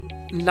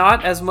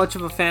not as much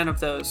of a fan of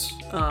those,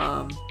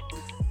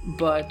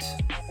 but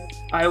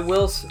I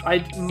will.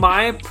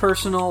 My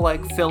personal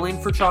filling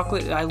for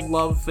chocolate. I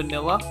love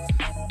vanilla.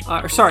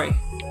 Sorry,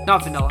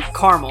 not vanilla,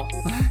 caramel.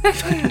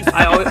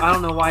 I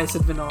don't know why I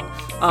said vanilla.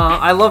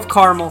 I love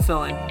caramel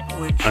filling.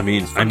 Which I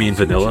mean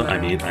vanilla. I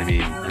mean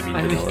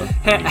vanilla.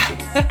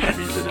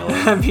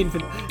 I mean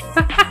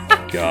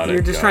vanilla. Got it.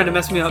 You're just trying to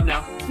mess me up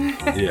now.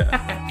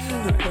 Yeah.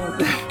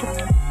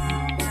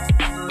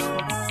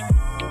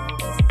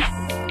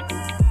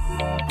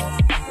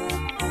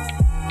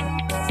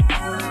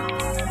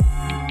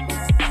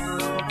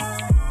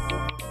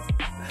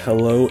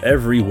 Hello,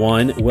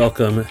 everyone.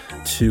 Welcome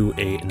to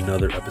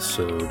another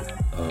episode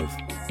of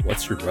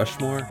What's Your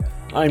Rushmore?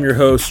 I'm your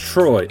host,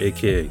 Troy,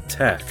 aka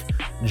Tack.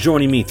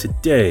 Joining me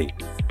today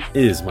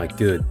is my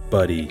good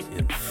buddy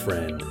and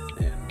friend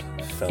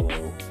and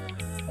fellow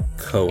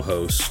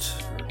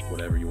co-host, or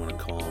whatever you want to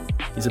call him.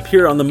 He's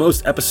appeared on the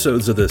most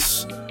episodes of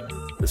this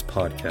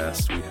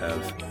podcast. We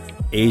have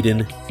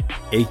Aiden,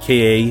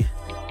 aka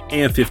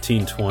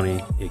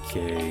Amp1520,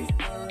 aka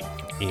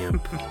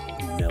Amp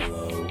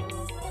Mellow.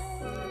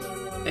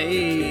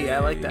 Hey, I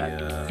like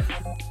that.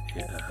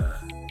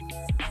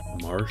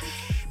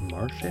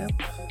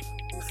 Marshamp?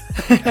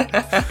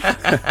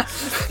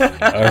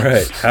 All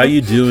right, how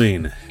you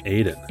doing,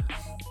 Aiden?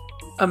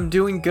 I'm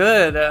doing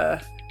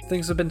good.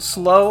 Things have been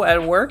slow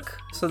at work,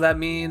 so that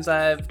means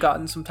I've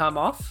gotten some time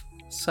off.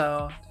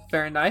 So,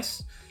 very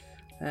nice.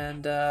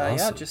 And Awesome.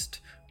 yeah, just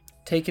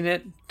taking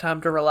it,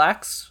 time to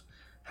relax.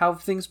 How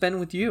have things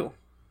been with you?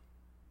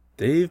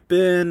 They've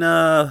been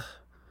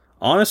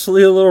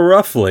honestly a little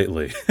rough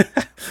lately.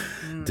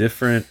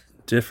 Different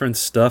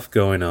stuff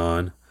going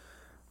on.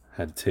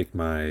 Had to take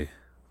my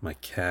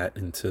cat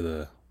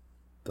into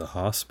the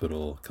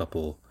hospital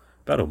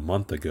about a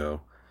month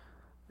ago,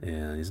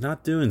 and he's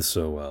not doing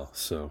so well.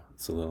 So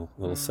it's a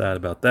little sad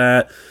about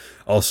that.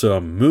 Also,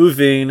 I'm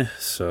moving,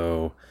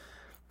 so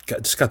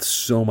just got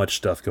so much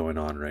stuff going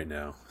on right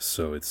now.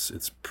 So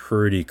it's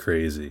pretty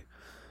crazy.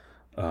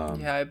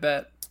 Yeah, I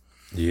bet.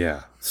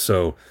 Yeah.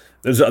 So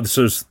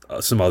there's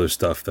some other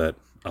stuff that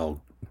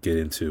I'll get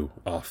into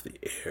off the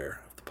air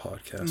of the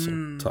podcast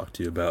and talk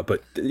to you about.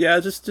 But yeah,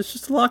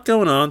 just a lot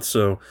going on.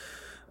 So,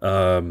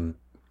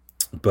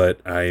 but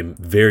I'm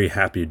very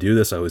happy to do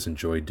this. I always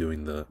enjoy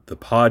doing the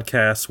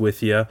podcast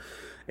with you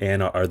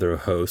and our other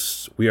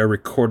hosts. We are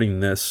recording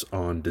this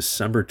on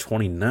December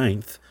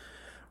 29th,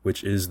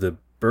 which is the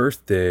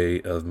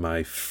birthday of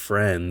my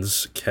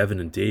friends, Kevin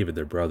and David,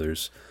 their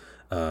brothers.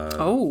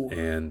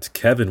 And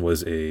Kevin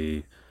was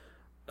a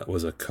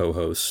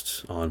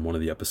co-host on one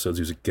of the episodes.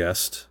 He was a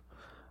guest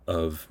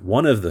of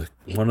one of the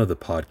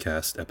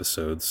podcast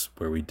episodes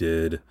where we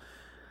did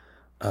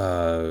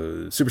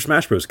Super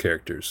Smash Bros.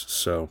 Characters.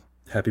 So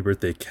happy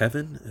birthday,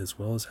 Kevin, as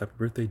well as happy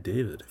birthday,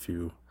 David.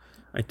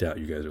 I doubt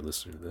you guys are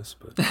listening to this,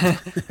 but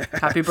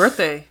Happy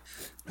birthday.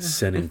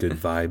 Sending good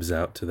vibes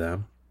out to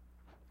them.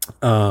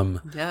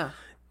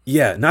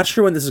 Yeah, not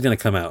sure when this is going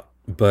to come out,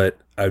 but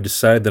I've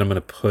decided that I'm going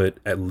to put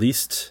at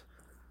least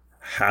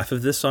half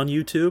of this on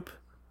YouTube.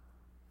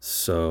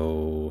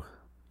 So,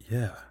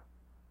 yeah.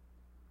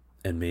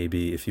 And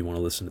maybe if you want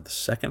to listen to the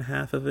second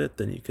half of it,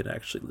 then you could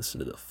actually listen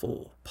to the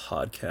full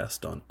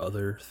podcast on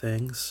other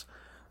things.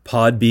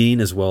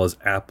 Podbean, as well as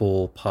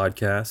Apple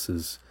Podcasts,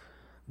 is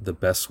the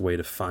best way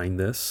to find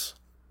this.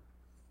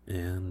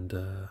 And,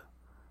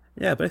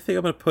 yeah, but I think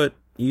I'm going to put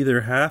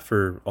either half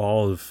or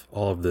all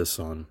of this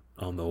on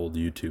the old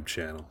YouTube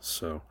channel.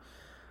 So,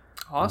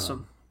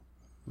 awesome.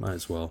 Might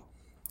as well.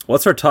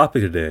 What's our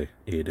topic today,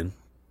 Aiden?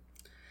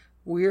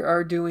 We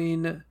are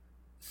doing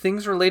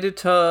things related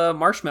to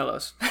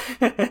marshmallows.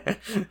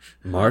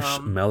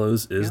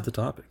 Marshmallows is the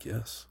topic,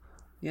 yes.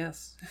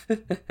 Yes.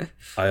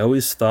 I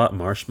always thought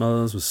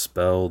marshmallows was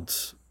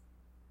spelled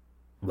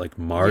like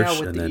marsh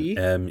and then E.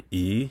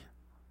 M-E.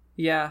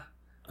 Yeah.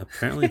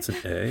 Apparently it's an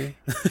A.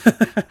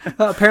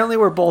 Apparently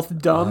we're both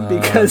dumb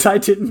because I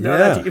didn't know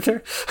that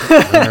either.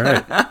 All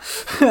right.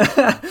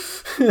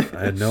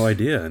 I had no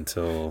idea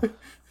until...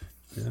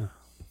 Yeah.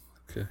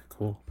 Okay,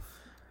 cool.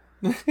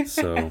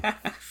 So,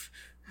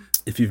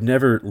 if you've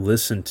never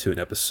listened to an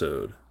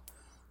episode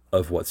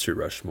of What's Your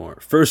Rushmore,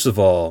 first of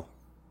all,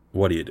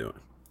 what are you doing?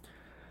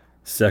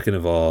 Second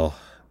of all,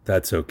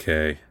 that's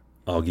okay.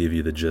 I'll give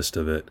you the gist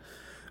of it.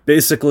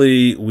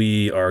 Basically,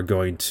 we are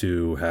going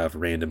to have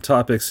random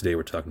topics. Today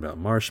we're talking about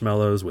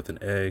marshmallows with an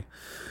A.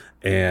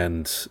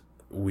 And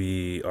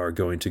we are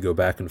going to go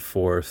back and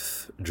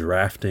forth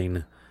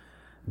drafting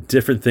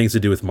different things to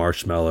do with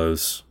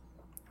marshmallows,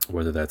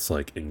 whether that's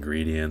like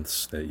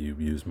ingredients that you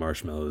use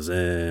marshmallows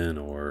in,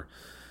 or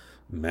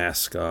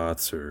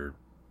mascots, or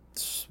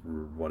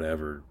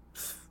whatever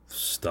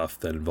stuff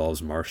that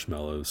involves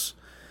marshmallows.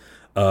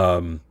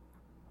 I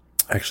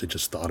actually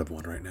just thought of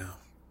one right now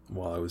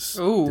while I was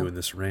doing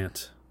this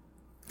rant.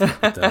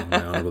 Put that in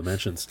my honorable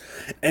mentions.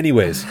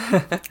 Anyways,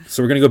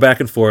 so we're going to go back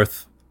and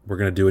forth. We're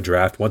going to do a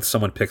draft. Once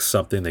someone picks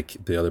something,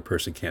 the other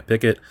person can't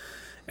pick it.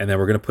 And then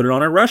we're going to put it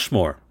on our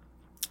Rushmore.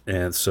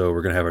 And so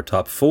we're going to have our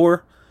top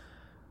 4.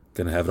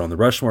 Going to have it on the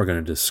Rushmore.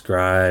 Going to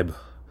describe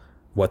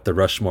what the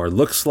Rushmore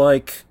looks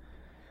like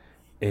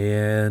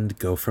and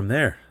go from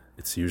there.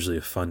 It's usually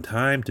a fun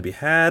time to be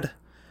had.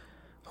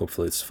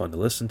 Hopefully it's fun to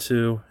listen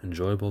to,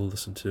 enjoyable to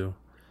listen to.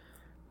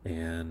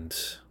 And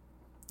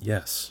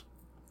yes,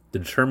 to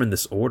determine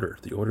this order,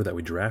 the order that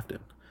we draft in,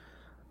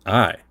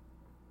 I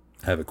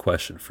have a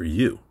question for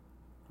you,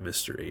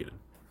 Mr. Aiden.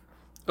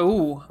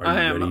 Oh,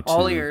 I am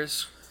all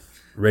ears.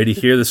 Ready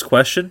to hear this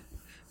question?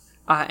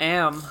 I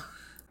am.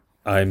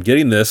 I'm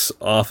getting this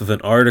off of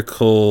an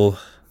article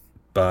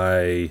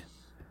by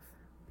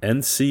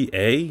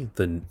NCA,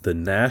 the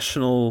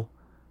National.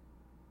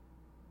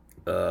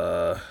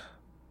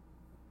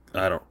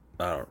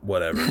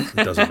 Whatever. It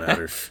doesn't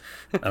matter.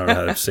 I don't know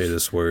how to say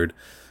this word.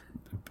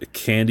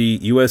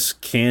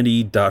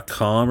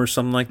 UScandy.com or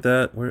something like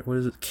that. What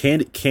is it?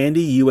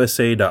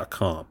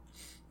 CandyUSA.com.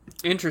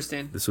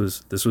 Interesting. This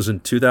was in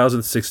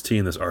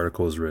 2016. This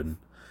article was written,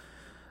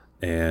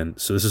 and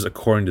so this is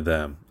according to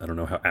them. I don't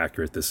know how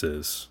accurate this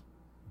is,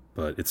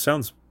 but it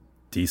sounds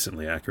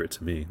decently accurate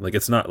to me. Like,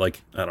 it's not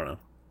like, I don't know.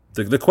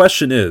 The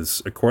question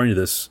is, according to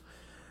this,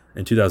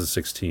 in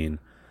 2016,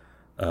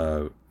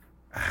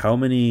 how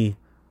many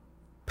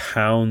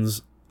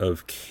pounds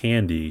of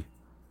candy,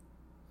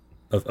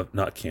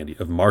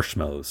 of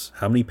marshmallows,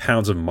 how many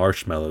pounds of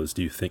marshmallows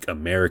do you think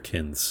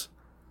Americans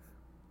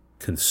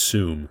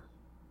consume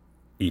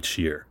each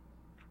year?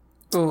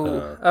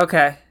 Ooh,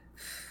 okay.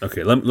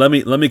 Okay, let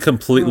me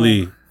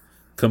completely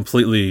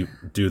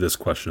do this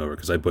question over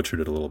because I butchered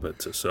it a little bit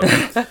too. So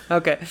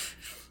okay.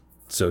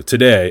 So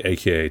today,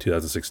 aka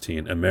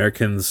 2016,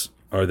 Americans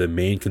are the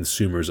main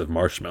consumers of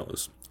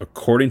marshmallows.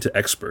 According to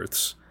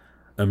experts,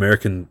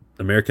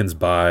 Americans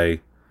buy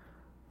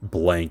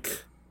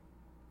blank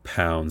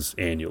pounds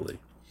annually.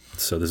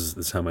 So this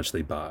is how much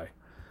they buy.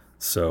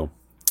 So,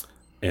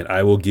 and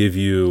I will give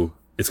you,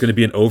 it's going to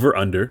be an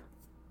over-under.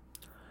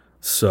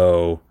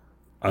 So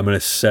I'm going to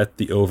set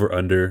the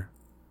over-under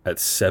at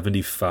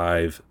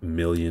 75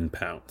 million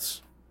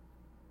pounds.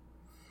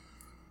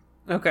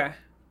 Okay.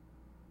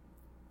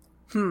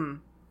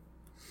 And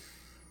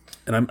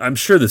I'm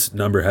sure this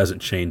number hasn't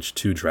changed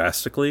too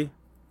drastically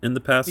in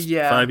the past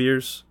 5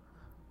 years.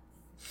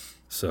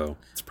 So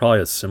it's probably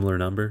a similar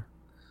number.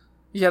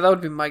 Yeah, that would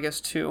be my guess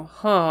too.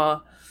 Huh.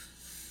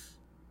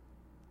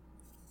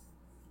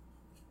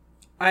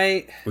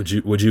 Would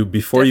you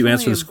before you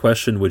answer this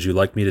question, would you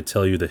like me to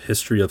tell you the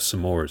history of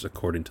s'mores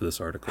according to this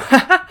article?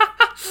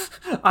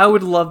 I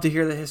would love to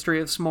hear the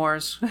history of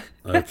s'mores.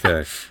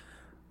 Okay.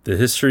 The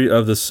history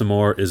of the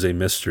s'more is a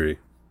mystery.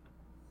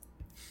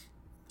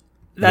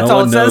 That's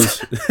all it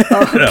says?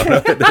 No,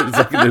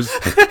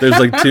 there's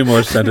like two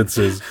more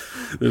sentences.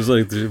 There's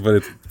like,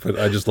 but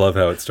I just love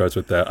how it starts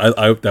with that. That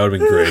would have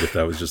been great if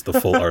that was just the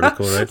full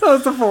article, right? That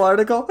was the full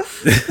article.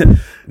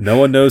 No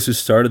one knows who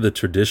started the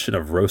tradition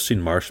of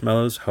roasting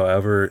marshmallows.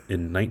 However,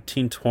 in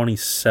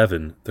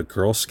 1927, the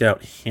Girl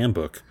Scout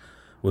Handbook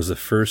was the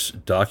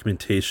first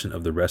documentation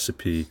of the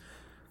recipe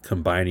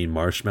combining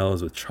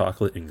marshmallows with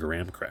chocolate and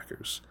graham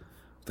crackers.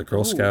 The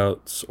Girl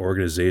Scouts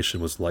organization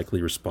was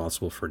likely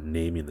responsible for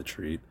naming the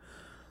treat.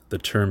 The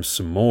term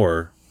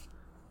s'more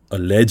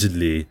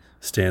allegedly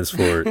stands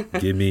for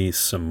 "Give me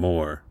some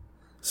more."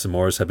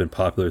 S'mores have been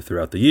popular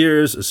throughout the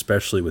years,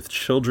 especially with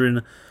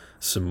children.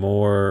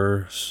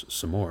 S'more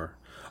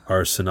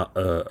are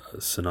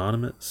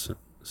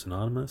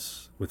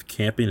synonymous with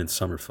camping and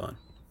summer fun.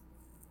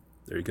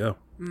 There you go.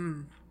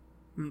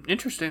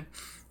 Interesting.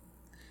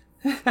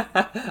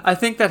 I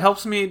think that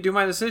helps me do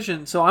my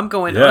decision, so I'm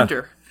going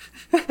under.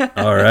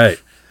 All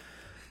right.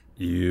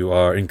 You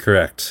are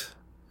incorrect.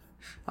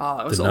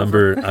 The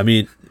number,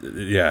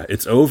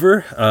 it's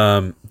over.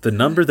 The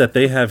number that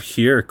they have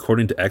here,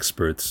 according to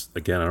experts,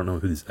 again, I don't know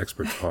who these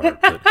experts are,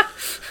 but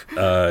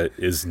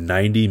is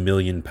 90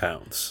 million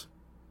pounds.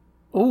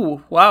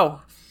 Oh,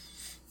 wow.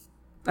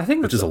 I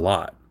think which is a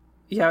lot.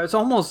 Yeah, it's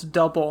almost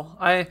double.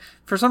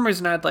 For some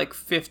reason, I had like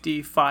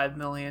 55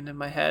 million in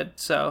my head,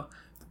 so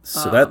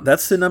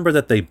that's the number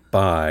that they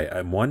buy.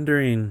 I'm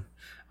wondering.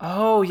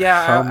 Oh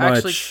yeah, how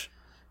much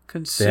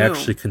consume. they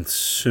actually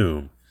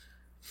consume.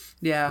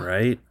 Yeah.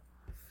 Right?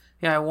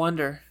 Yeah, I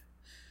wonder.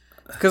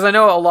 Because I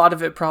know a lot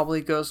of it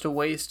probably goes to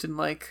waste in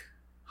like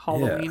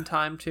Halloween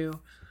time too.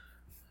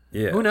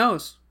 Yeah. Who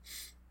knows?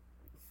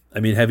 I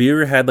mean, have you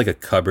ever had like a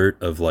cupboard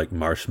of like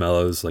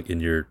marshmallows like in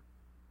your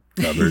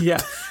cupboard? Yeah.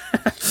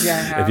 Yeah,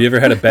 I have. Have you ever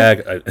had a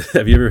bag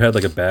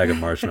like a bag of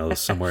marshmallows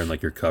somewhere in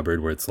like your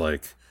cupboard where it's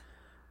like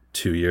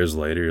 2 years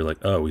later you're like,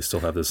 "Oh, we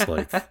still have this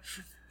like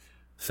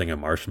thing of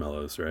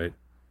marshmallows," right?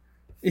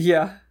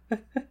 Yeah.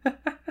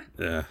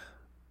 Yeah.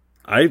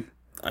 I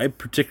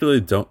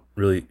particularly don't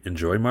really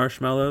enjoy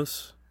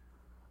marshmallows.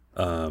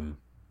 But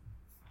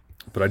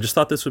I just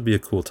thought this would be a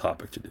cool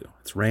topic to do.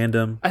 It's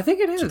random. I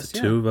think it is. It's the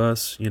two of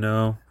us, you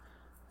know.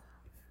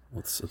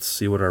 Let's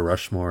see what our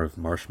Rushmore of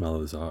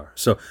marshmallows are.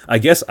 So I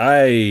guess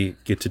I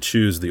get to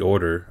choose the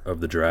order of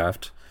the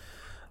draft.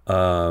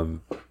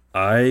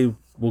 I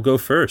will go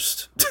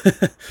first.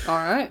 All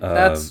right.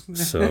 That's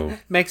so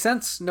makes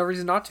sense. No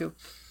reason not to.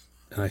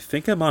 And I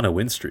think I'm on a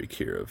win streak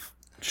here of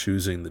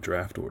choosing the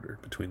draft order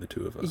between the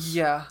two of us.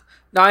 Yeah.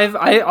 Now,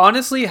 I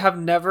honestly have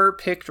never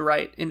picked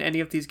right in any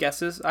of these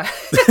guesses,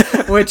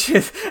 which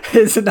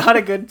is not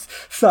a good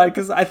sign,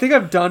 because I think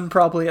I've done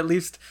probably at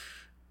least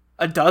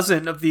a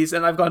dozen of these,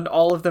 and I've gotten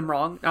all of them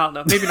wrong. I don't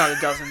know, maybe not a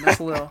dozen. That's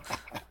a little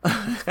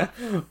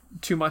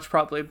too much,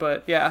 probably.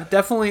 But yeah,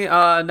 definitely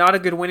not a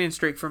good winning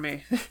streak for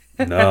me.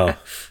 No.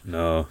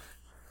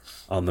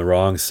 On the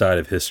wrong side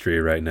of history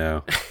right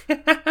now.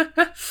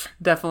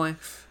 Definitely.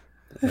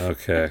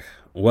 Okay.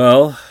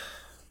 Well,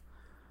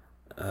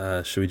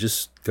 should we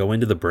just go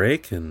into the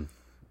break and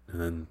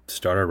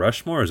start our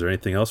Rushmore? Is there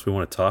anything else we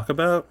want to talk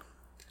about?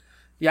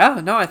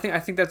 Yeah, no, I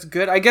think that's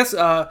good. I guess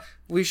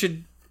we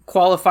should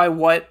qualify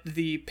what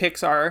the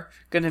picks are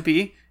going to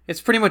be.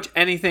 It's pretty much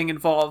anything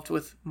involved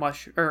with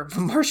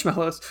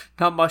marshmallows,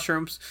 not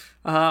mushrooms.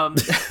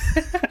 Anything.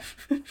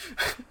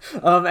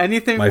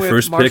 My with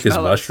first pick is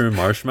mushroom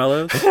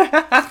marshmallows.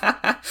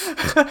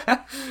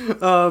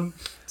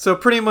 So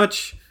pretty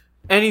much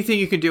anything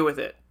you can do with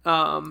it.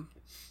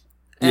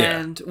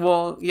 And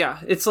well, yeah,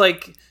 it's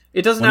like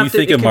it doesn't when have to.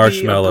 Think it of could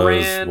marshmallows, be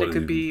a brand. It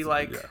could be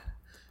like,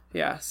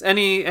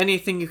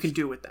 anything you can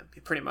do with them,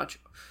 pretty much.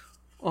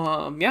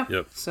 Yeah.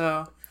 Yep.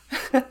 So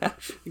I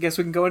guess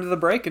we can go into the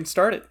break and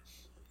start it.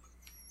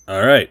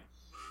 All right.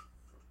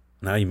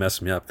 Now you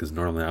mess me up because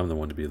normally I'm the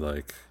one to be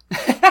like,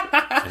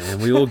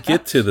 and we will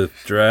get to the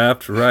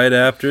draft right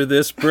after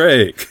this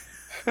break.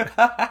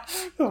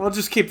 We'll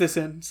just keep this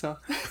in. So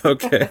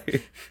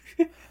okay.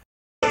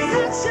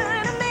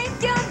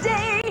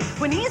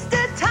 When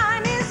Easter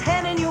time is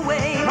heading your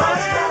way,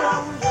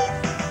 marshmallows,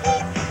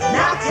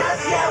 not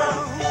just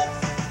yellow.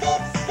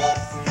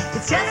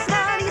 It's just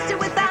not Easter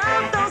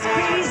without those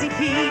crazy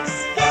peaks.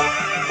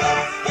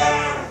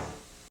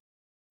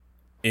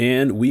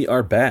 And we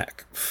are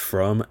back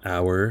from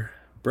our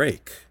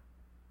break.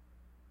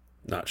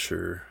 Not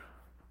sure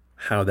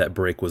how that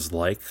break was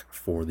like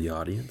for the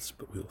audience,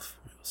 but we'll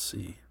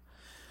see.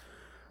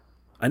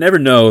 I never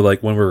know,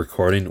 like, when we're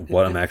recording,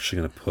 what I'm actually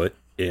going to put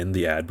in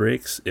the ad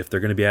breaks, if they're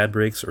going to be ad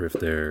breaks or if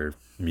they're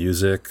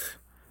music.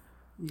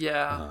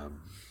 Yeah.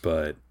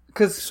 But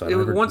because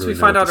once we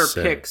find out our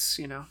picks,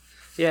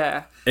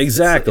 yeah.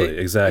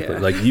 Exactly. Yeah.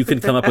 Like, you can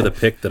come up with a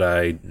pick that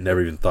I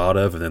never even thought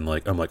of, and then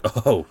I'm like,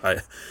 oh,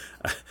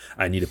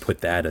 I need to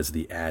put that as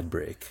the ad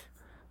break.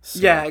 So,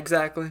 yeah,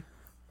 exactly.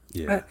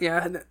 Yeah.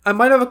 Yeah, I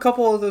might have a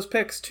couple of those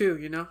picks too.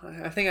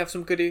 I think I have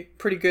some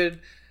pretty good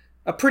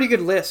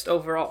list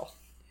overall.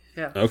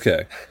 Yeah.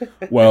 Okay.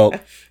 Well,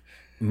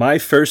 my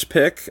first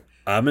pick,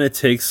 I'm gonna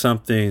take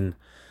something.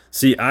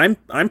 See, I'm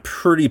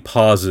pretty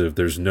positive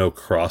there's no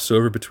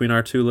crossover between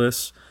our two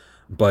lists,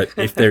 but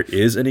if there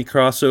is any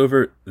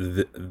crossover,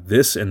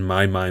 this in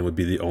my mind would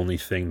be the only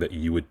thing that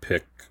you would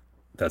pick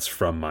that's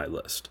from my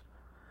list.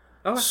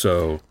 Okay.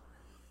 So,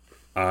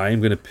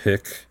 I'm gonna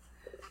pick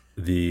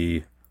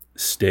the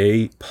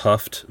Stay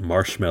Puffed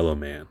Marshmallow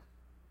Man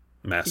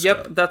mascot.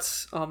 Yep,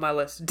 that's on my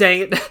list.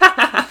 Dang it.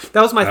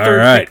 That was my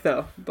third pick,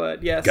 though.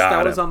 But yes,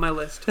 that was on my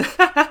list.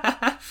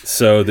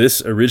 So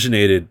this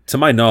originated, to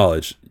my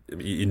knowledge,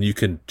 and you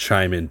can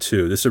chime in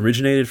too, this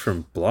originated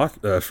from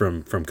from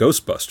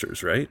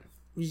Ghostbusters, right?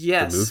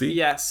 Yes. The movie?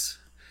 Yes.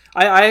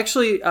 I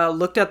actually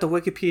looked at the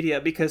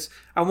Wikipedia because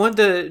I wanted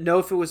to know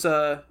if it was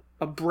a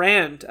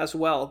brand as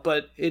well,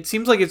 but it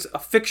seems like it's a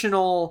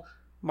fictional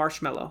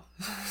marshmallow.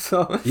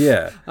 So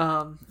yeah.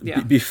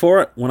 Yeah.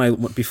 Before I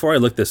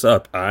looked this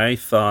up, I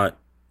thought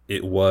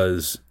it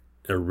was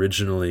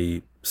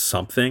originally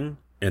something,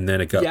 and then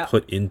it got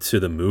put into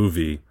the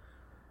movie,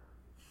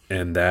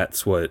 and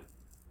that's what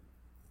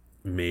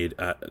made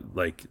that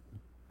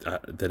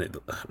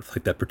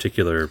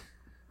particular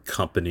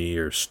company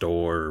or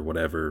store or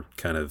whatever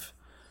kind of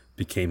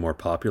became more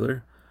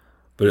popular.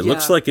 But it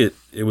looks like it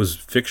was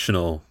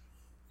fictional.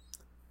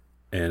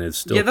 And it's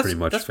still pretty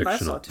much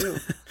fictional. What I saw too.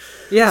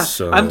 Yeah,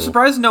 So, I'm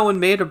surprised no one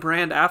made a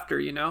brand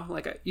after.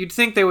 Like you'd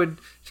think they would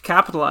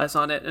capitalize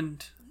on it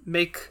and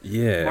make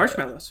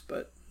marshmallows,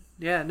 but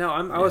I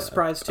was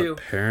surprised too.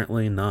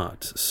 Apparently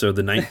not. So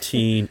the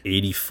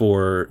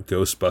 1984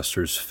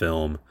 Ghostbusters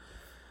film,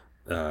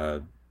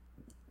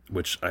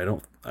 which I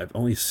think I've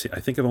only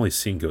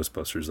seen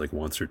Ghostbusters like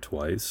once or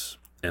twice,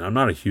 and I'm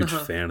not a huge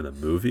fan of the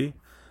movie.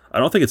 I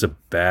don't think it's a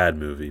bad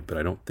movie, but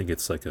I don't think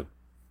it's like a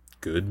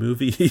good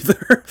movie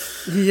either.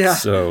 Yeah.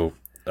 So,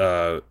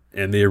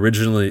 and they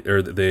recently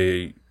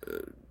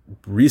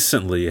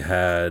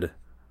had,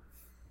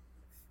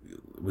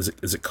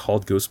 is it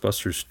called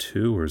Ghostbusters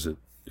 2 or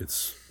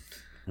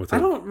I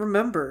don't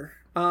remember.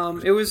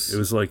 It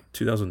was like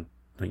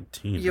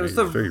 2019. Yeah, right? It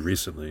was very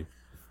recently.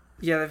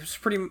 Yeah, it was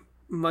pretty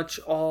much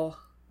all.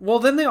 Well,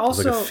 then they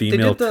also like a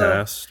female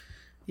cast.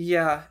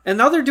 Yeah, and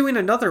now they're doing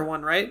another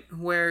one, right?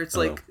 Where it's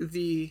like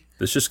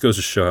This just goes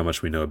to show how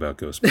much we know about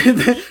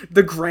Ghostbusters.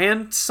 the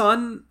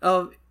grandson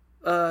of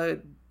I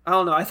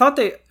don't know. I thought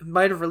they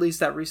might have released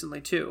that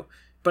recently too,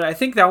 but I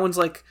think that one's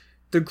like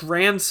the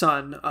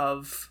grandson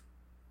of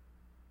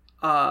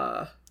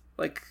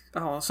like I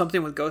don't know,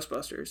 something with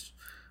Ghostbusters.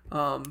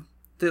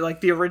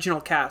 the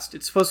original cast.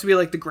 It's supposed to be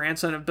like the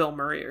grandson of Bill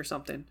Murray or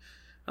something.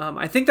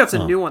 I think that's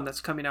a new one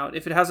that's coming out,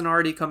 if it hasn't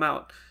already come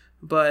out.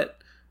 But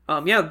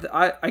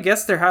I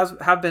guess there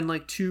have been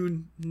like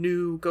 2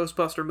 new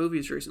Ghostbuster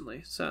movies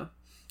recently. So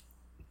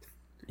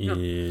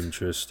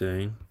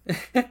interesting.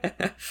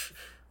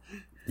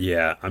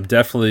 Yeah, I'm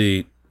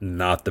definitely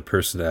not the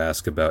person to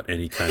ask about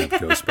any kind of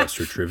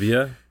Ghostbuster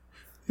trivia.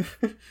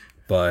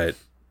 But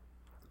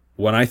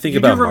when I think you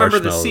about do remember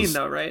marshmallows, the scene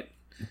though, right?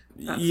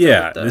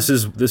 Yeah, this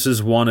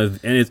is one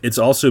of, and it's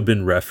also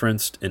been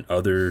referenced in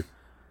other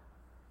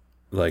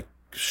like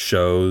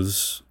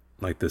shows,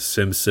 like The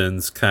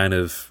Simpsons, kind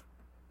of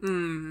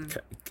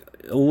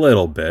a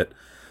little bit.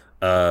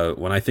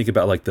 When I think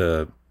about like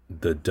the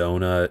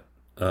donut,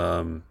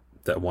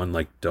 that one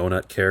like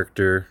donut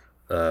character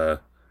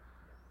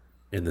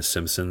in The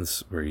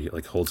Simpsons, where he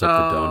like holds up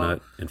the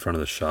donut in front of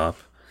the shop.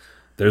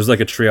 There's like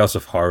a Treehouse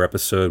of Horror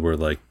episode where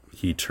like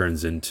he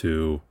turns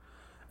into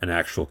an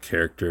actual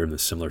character in a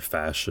similar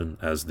fashion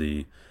as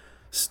the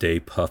Stay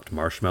Puft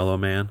Marshmallow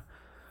Man.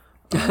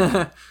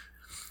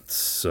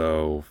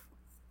 So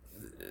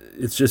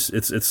it's just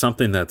it's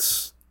something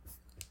that's,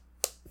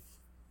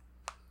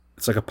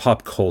 it's like a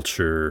pop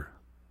culture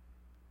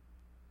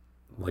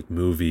like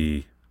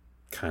movie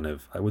kind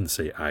of, I wouldn't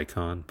say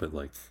icon, but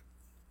like,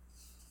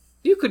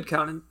 you could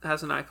count it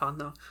as an icon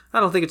though. I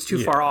don't think it's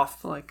too far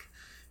off. Like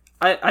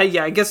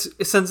I guess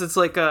since it's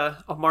like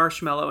a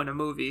marshmallow in a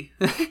movie,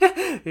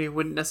 you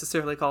wouldn't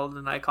necessarily call it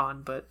an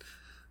icon. But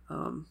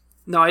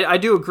no, I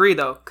do agree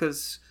though,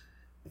 because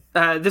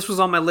this was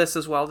on my list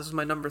as well. This is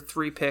my number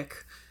 3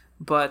 pick,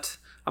 but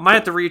I might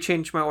have to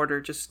rechange my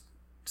order just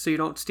so you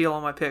don't steal all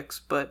my picks.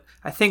 But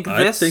I think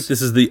this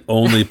is the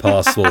only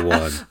possible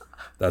one.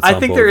 That's I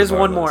think there is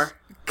one list. more,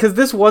 because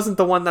this wasn't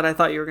the one that I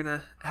thought you were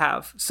gonna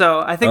have.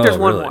 So I think there's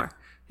one really? more.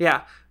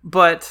 Yeah,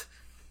 but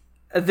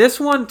this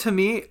one to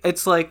me,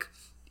 it's like,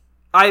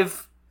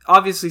 I've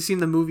obviously seen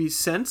the movies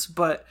since,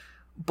 but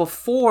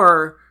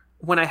before,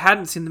 when I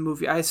hadn't seen the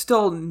movie, I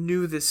still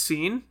knew this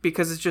scene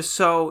because it's just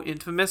so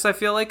infamous. I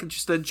feel like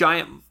just a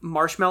giant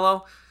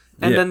marshmallow,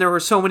 and then there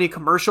were so many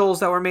commercials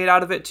that were made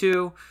out of it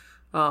too.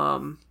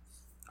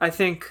 I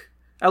think,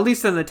 at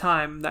least in the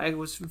time, that it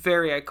was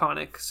very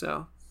iconic.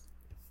 So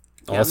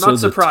yeah, also, I'm not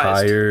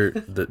surprised.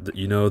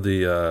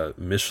 the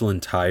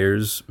Michelin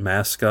tires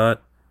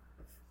mascot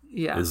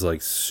is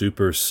like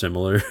super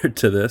similar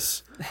to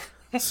this.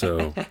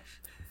 So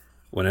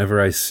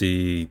whenever I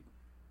see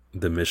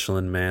the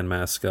Michelin Man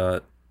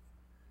mascot,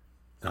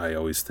 I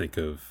always think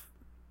of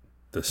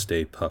the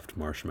Stay Puft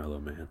Marshmallow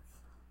Man.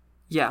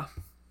 Yeah.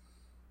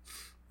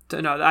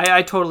 No,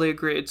 I totally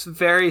agree. It's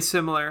very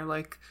similar.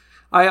 Like,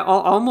 I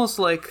almost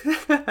like,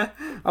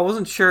 I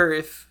wasn't sure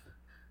if,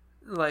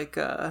 like,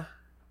 I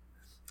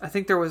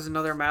think there was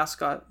another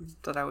mascot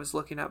that I was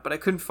looking at, but I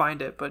couldn't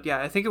find it. But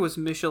yeah, I think it was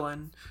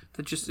Michelin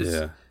that just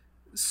is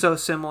so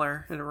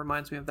similar, and it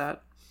reminds me of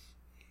that.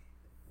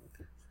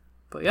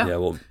 But yeah. Yeah,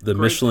 well, the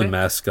Michelin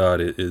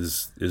mascot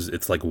is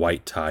it's like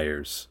white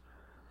tires.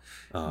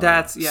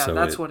 That's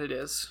what it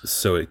is.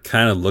 So it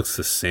kind of looks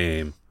the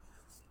same,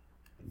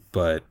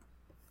 but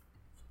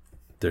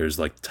there's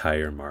like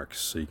tire marks,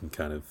 so you can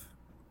kind of,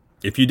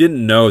 if you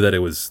didn't know that it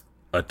was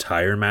a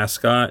tire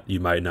mascot, you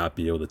might not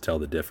be able to tell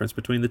the difference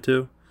between the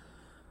two.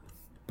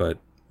 But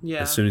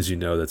as soon as you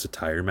know that's a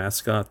tire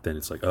mascot, then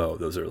it's like, oh,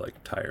 those are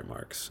like tire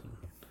marks.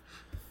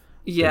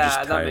 Yeah, just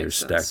that tires makes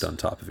sense. stacked on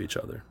top of each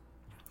other.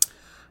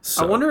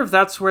 So, I wonder if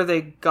that's where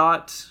they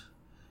got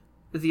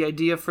the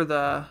idea for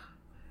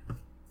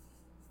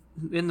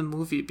in the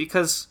movie,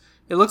 because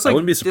it looks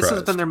like this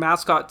has been their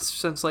mascot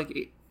since like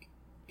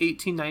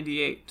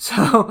 1898.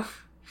 So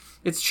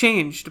it's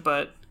changed,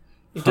 but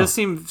it does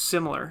seem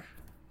similar.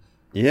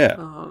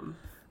 Yeah.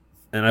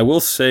 And I will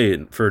say,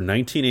 for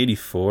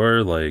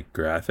 1984, like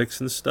graphics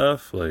and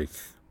stuff, like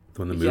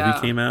when the movie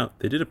came out,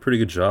 they did a pretty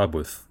good job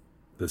with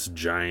this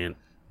giant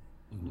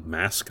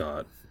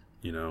mascot,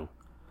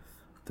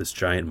 this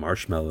giant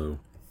marshmallow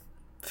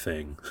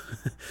thing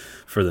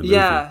for the movie.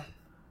 Yeah,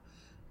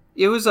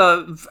 it was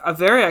a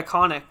very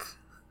iconic.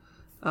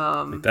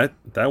 Like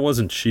that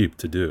wasn't cheap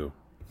to do,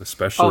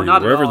 especially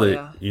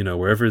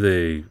wherever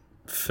they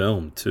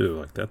filmed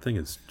too. Like, that thing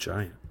is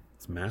giant.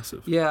 It's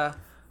massive. Yeah,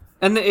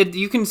 and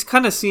you can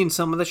kind of see in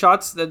some of the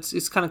shots that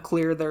it's kind of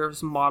clear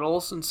there's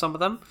models in some of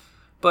them,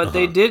 but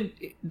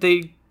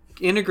they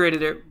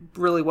integrated it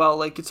really well.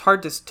 Like, it's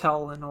hard to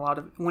tell in a lot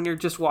of, when you're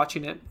just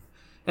watching it.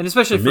 And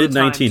especially for mid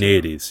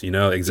 1980s,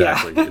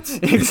 exactly. Yeah.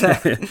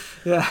 Exactly.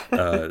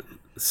 Yeah.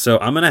 So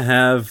I'm gonna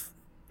have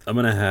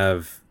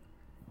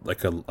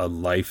like a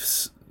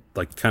life's,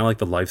 like, kind of like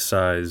the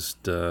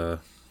life-sized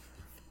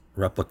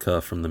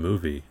replica from the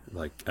movie,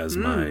 like as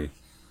my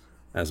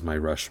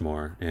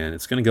Rushmore, and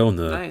it's gonna go in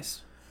the.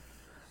 Nice.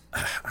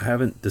 I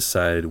haven't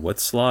decided what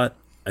slot.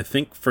 I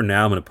think for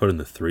now I'm gonna put in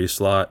the 3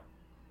 slot.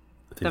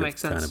 I think that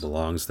makes sense. Kind of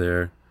belongs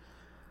there.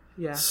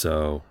 Yeah.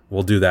 So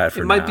we'll do that for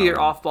now. It might be your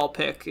off-ball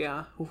pick.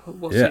 Yeah.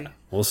 We'll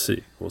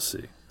see. We'll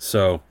see.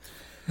 So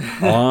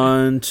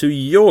on to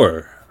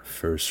your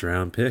first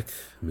round pick,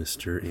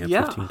 Mr. Amp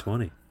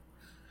 1520.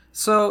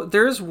 So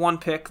there's one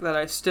pick that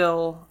I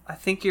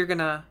think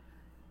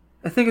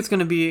it's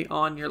gonna be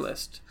on your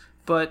list,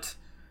 but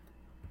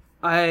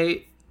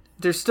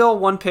there's still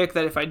one pick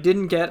that if I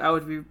didn't get, I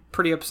would be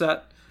pretty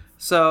upset.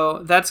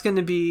 So that's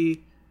gonna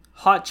be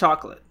hot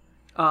chocolate,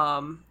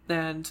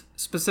 and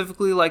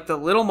specifically like the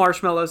little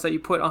marshmallows that you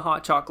put on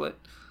hot chocolate,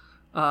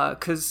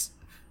 because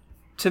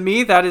to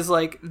me that is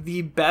like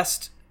the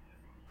best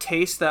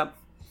taste that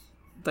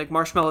like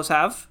marshmallows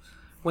have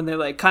when they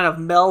like kind of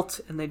melt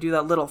and they do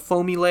that little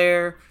foamy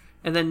layer,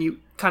 and then you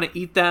kind of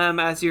eat them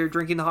as you're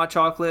drinking the hot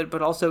chocolate,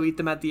 but also eat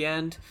them at the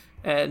end.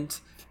 And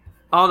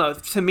I don't know,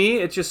 to me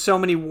it's just so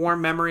many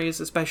warm memories,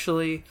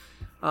 especially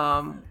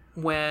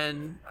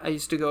when I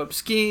used to go up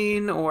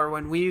skiing, or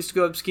when we used to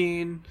go up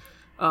skiing.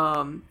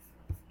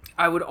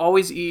 I would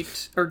always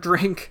eat or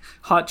drink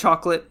hot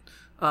chocolate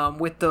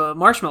with the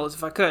marshmallows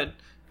if I could.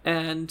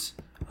 And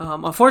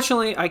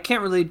unfortunately, I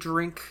can't really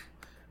drink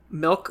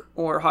milk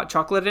or hot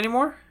chocolate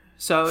anymore.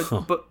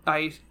 So, but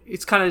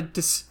it's kind of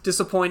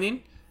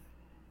disappointing.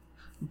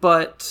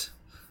 But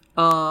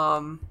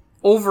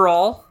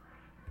overall,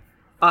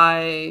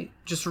 I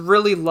just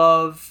really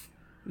love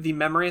the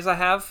memories I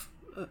have,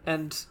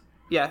 and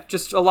yeah,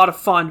 just a lot of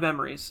fond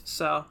memories.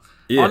 So,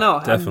 Yeah, oh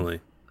no, definitely.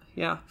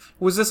 Yeah,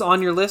 was this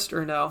on your list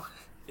or no?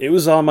 It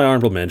was on my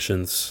honorable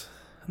mentions.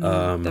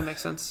 That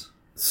makes sense.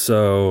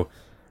 So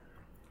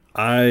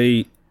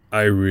I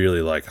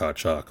really like hot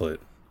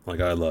chocolate. Like,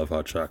 I love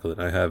hot chocolate.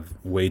 I have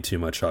way too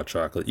much hot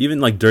chocolate.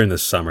 Even like during the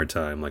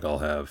summertime, like I'll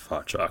have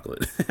hot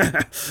chocolate.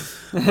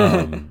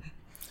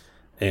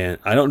 And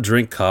I don't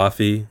drink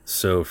coffee,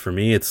 so for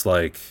me it's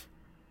like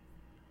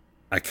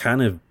I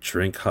kind of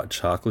drink hot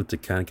chocolate to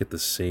kind of get the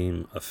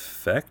same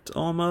effect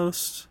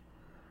almost.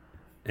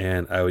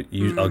 And I'll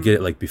get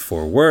it like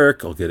before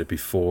work. I'll get it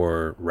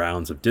before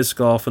rounds of disc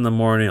golf in the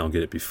morning. I'll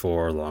get it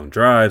before long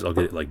drives. I'll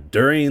get it like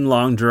during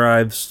long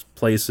drives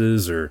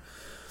places, or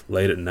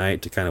late at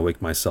night to kind of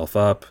wake myself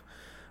up.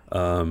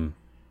 I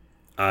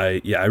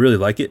really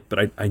like it,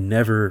 but I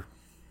never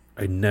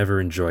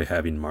enjoy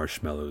having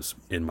marshmallows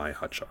in my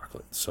hot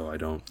chocolate. So I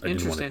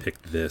didn't want to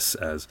pick this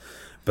as,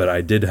 but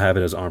I did have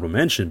it as honorable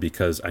mention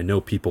because I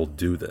know people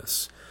do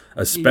this,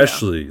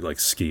 especially like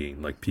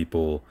skiing. Like,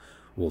 people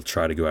will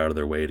try to go out of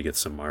their way to get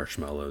some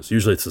marshmallows.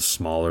 Usually it's the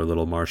smaller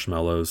little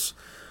marshmallows.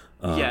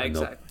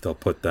 Exactly. They'll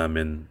put them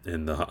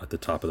at the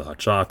top of the hot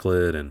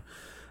chocolate, and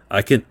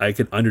I can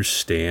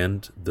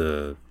understand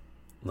the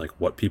like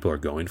what people are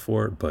going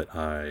for, but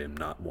I am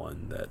not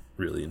one that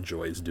really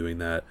enjoys doing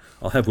that.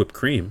 I'll have whipped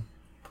cream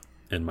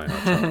in my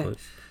hot chocolate.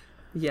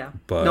 Yeah,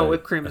 but no,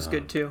 whipped cream is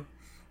good too.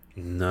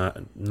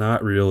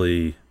 Not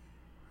really.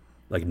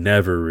 Like,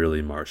 never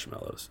really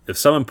marshmallows. If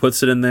someone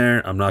puts it in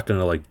there, I'm not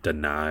gonna like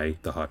deny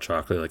the hot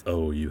chocolate. Like,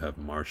 oh, you have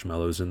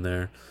marshmallows in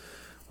there.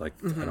 Like,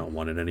 I don't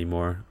want it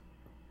anymore.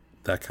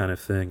 That kind of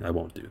thing. I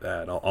won't do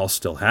that. I'll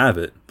still have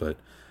it, but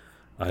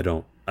I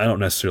don't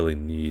necessarily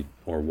need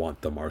or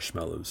want the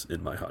marshmallows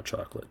in my hot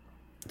chocolate.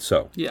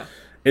 So Yeah,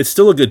 it's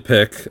still a good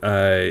pick.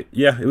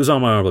 It was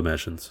on my honorable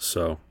mentions.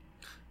 So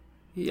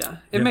yeah,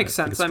 it makes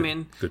I think sense. it's I good.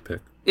 mean, Good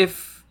pick.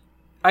 if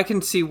I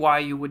can see why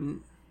you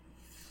wouldn't,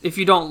 if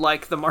you don't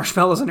like the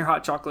marshmallows in your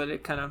hot chocolate,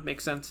 it kind of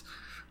makes sense.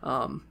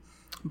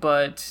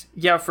 But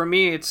yeah, for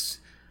me, it's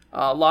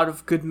a lot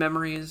of good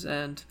memories,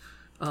 and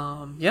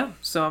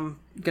so I'm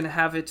gonna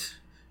have it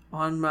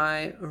on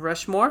my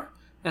Rushmore,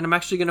 and I'm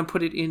actually gonna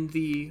put it in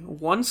the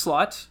 1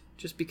 slot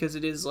just because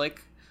it is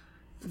like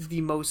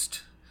the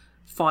most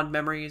fond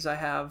memories I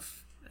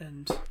have,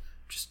 and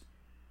just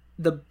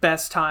the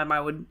best time I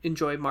would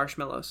enjoy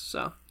marshmallows.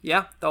 So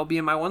yeah, that'll be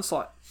in my 1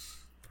 slot.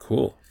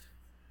 Cool.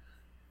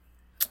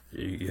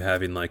 You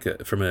having like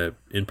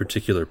in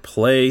particular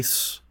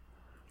place?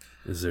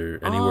 Is there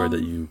anywhere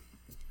that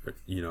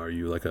are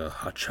you like a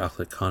hot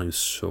chocolate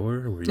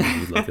connoisseur where you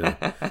need like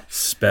a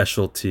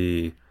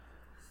specialty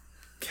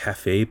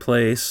cafe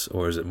place,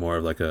 or is it more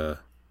of like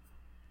a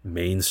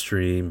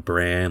mainstream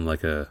brand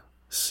like a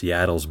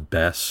Seattle's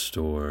Best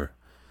or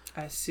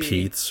I see.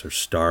 Pete's or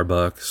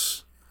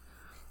Starbucks?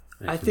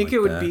 I think it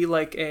would be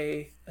like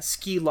a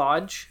ski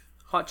lodge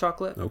hot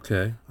chocolate.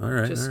 Okay, all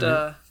right. Just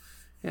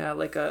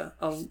like a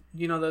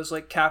those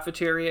like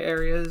cafeteria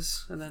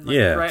areas, and then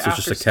right so it's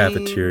after just a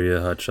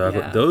cafeteria hot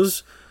chocolate. Yeah.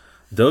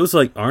 Those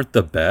like aren't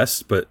the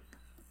best, but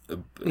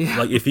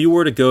like if you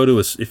were to go to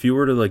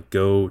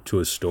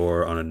a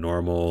store on a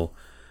normal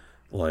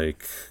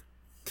like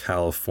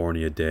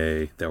California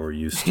day that we're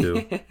used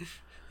to,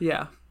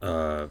 yeah,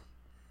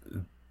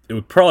 it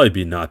would probably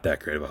be not that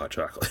great of a hot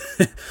chocolate.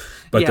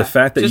 But the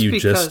fact that you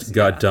just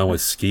got done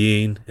with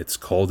skiing, it's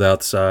cold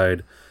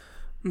outside,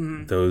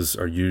 those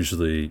are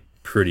usually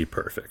pretty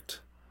perfect.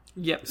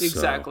 Yep,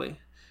 exactly.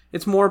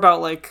 It's more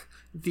about like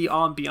the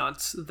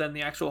ambiance than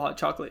the actual hot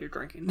chocolate you're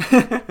drinking.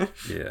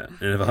 Yeah,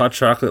 and if a hot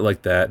chocolate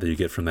like that you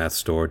get from that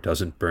store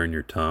doesn't burn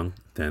your tongue,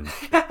 then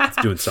it's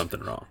doing something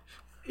wrong.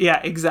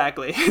 Yeah,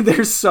 exactly.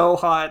 They're so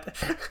hot.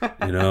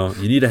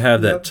 You need to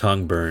have that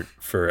tongue burnt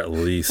for at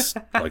least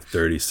like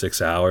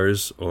 36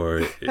 hours, or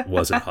it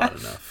wasn't hot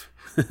enough.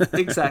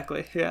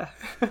 Exactly. Yeah.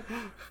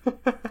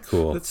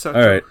 Cool. That's so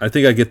All right. I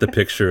think I get the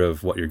picture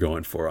of what you're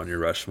going for on your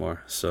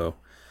Rushmore. So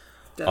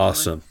Definitely.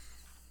 awesome.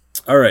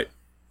 All right.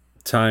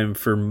 Time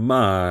for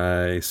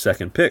my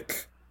second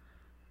pick.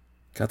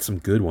 Got some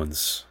good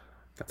ones.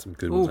 I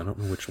don't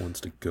know which ones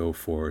to go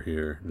for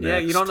here. Yeah,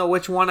 you next. don't know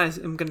which one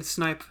I'm gonna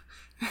snipe.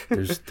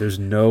 There's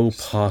no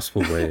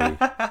possible way.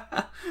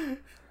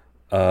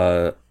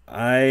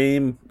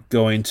 I'm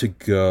going to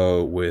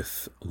go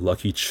with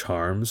Lucky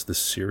Charms, the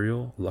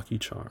cereal Lucky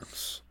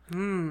Charms,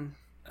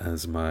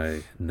 as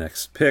my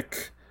next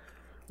pick.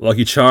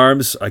 Lucky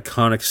Charms,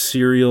 iconic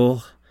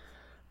cereal.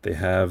 They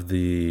have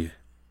the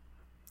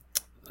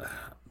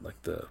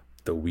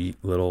the wheat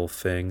little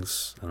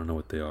things. I don't know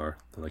what they are.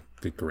 They're like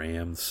the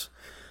grams.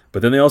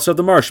 But then they also have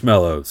the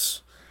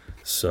marshmallows.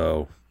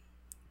 So,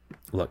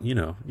 you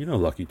know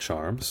Lucky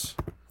Charms.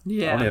 I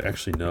Yeah, don't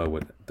actually know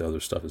what the other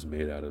stuff is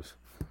made out of.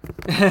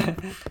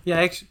 yeah.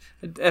 Actually,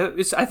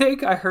 I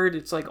think I heard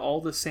it's like all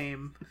the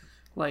same,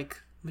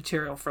 like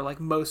material for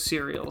like most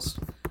cereals.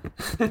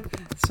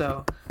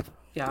 So,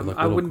 yeah, They're like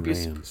I little wouldn't be.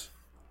 grams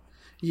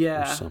or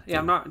Yeah, something. yeah.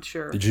 I'm not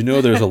sure. Did you know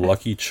there's a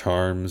Lucky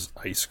Charms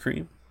ice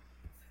cream?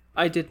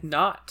 I did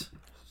not.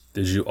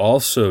 Did you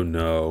also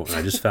know, and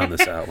I just found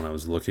this out when I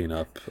was looking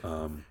up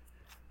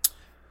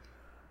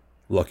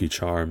Lucky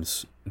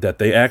Charms, that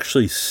they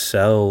actually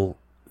sell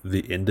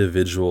the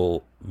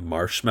individual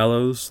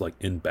marshmallows like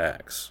in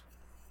bags.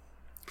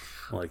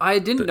 Like I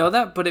didn't know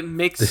that, but it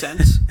makes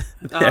sense.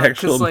 the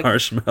actual 'cause, like,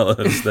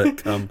 marshmallows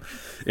that come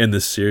in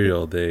the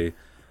cereal, they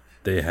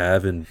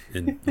have in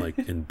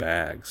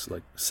bags,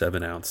 like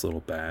 7-ounce little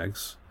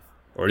bags.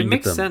 Or it you can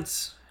makes get them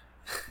sense.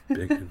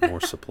 big and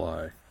more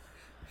supply.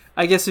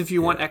 I guess if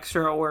you want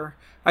extra, or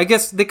I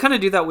guess they kind of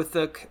do that with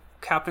the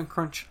Captain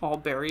Crunch All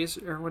Berries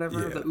or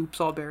whatever, Yeah. the Oops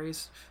All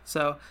Berries.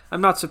 So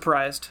I'm not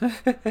surprised.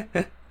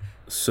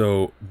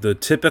 So the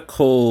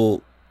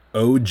typical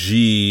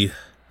OG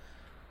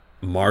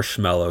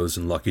marshmallows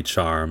and Lucky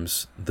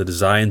Charms, the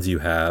designs you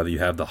have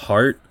the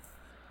heart,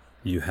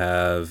 you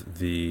have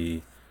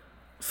the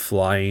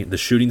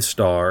shooting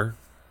star,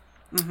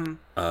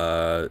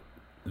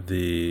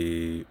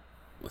 the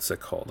what's that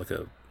called? Like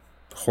a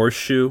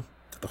horseshoe.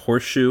 The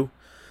horseshoe.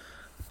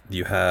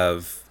 You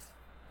have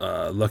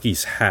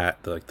Lucky's hat,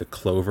 like the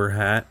clover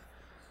hat.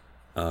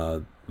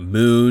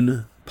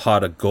 Moon,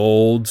 pot of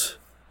gold,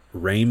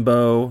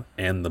 rainbow,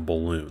 and the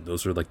balloon.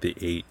 Those are like the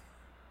 8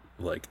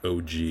 like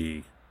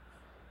OG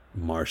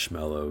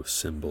marshmallow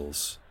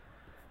symbols.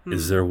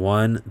 Is there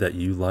one that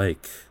you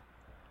like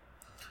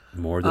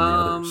more than the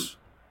others?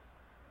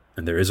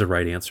 And there is a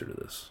right answer to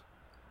this.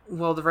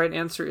 Well, the right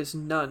answer is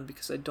none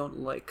because I don't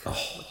like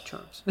Lucky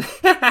Charms.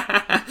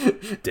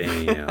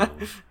 Damn.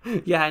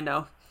 Yeah, I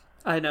know.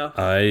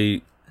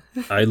 I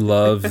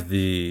love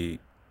the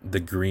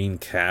green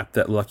cap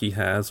that Lucky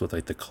has with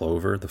like the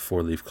clover, the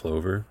 4-leaf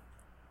clover.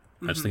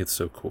 I just think it's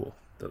so cool.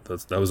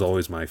 That was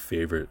always my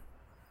favorite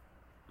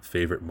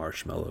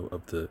marshmallow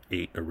of the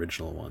 8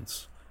 original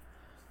ones.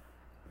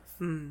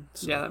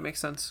 So, Yeah, that makes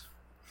sense.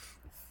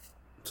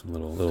 some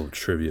little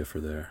trivia for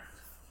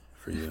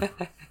you.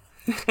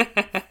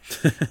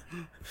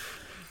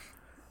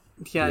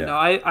 Yeah, Yeah. no,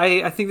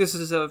 I think this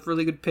is a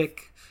really good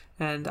pick,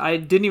 and I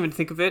didn't even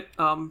think of it.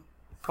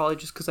 Probably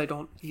just because I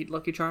don't eat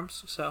Lucky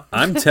Charms. So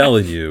I'm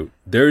telling you,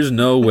 there's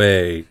no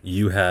way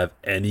you have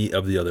any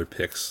of the other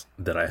picks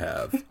that I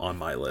have on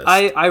my list.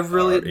 I are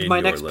really in my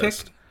your next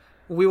list. pick.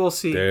 We will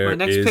see. There My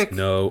next is pick.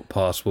 no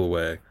possible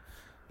way.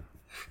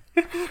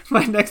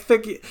 My next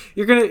pick.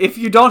 You're gonna if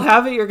you don't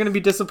have it, you're gonna be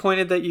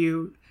disappointed that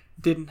you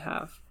didn't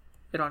have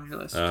it on your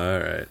list. All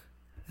right.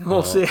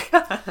 We'll see.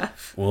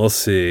 We'll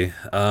see.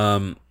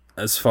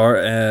 As far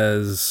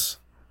as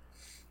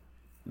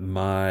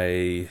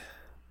my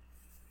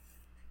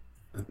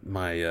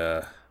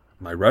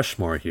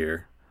Rushmore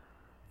here,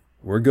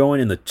 we're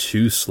going in the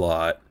 2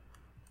 slot,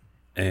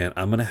 and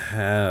I'm gonna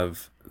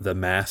have the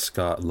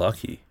mascot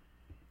Lucky.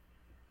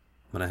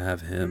 I'm gonna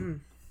have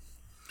him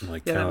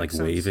like Yeah, kind that of like makes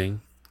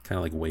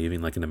sense.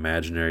 waving like an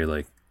imaginary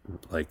like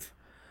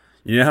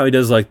you know how he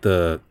does like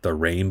the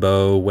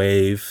rainbow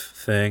wave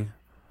thing.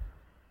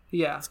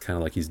 Yeah. It's kind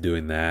of like he's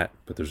doing that,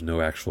 but there's no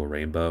actual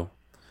rainbow.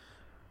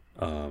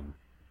 And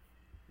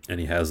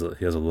he has a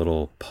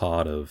little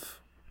pot of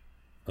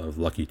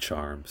Lucky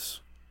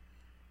Charms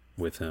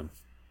with him,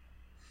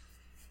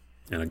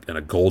 and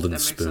a golden That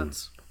makes spoon.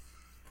 sense.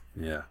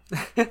 Yeah.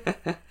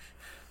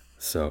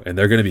 So, and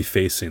they're going to be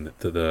facing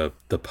the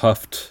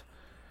puffed,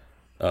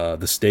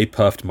 the Stay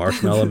Puffed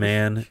Marshmallow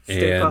Man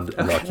Stay and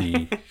Puft,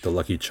 okay. the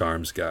Lucky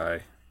Charms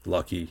guy.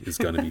 Lucky is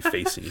going to be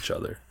facing each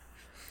other.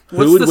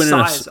 What's the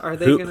size? Are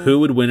they gonna? Who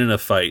would win in a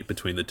fight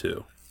between the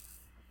two?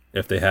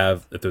 If they're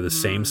the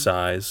same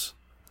size.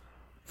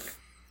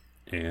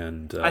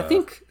 And I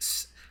think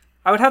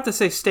I would have to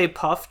say Stay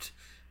Puffed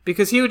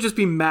because he would just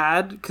be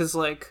mad because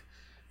like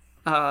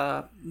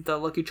the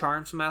Lucky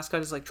Charms mascot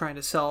is like trying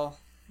to sell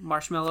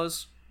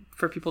marshmallows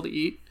for people to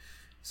eat,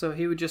 so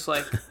he would just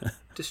like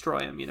destroy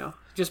him.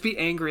 Just be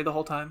angry the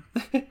whole time.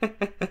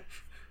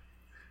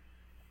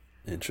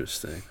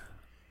 Interesting.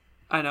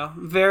 I know.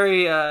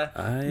 Very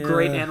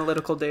great I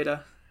analytical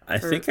data. I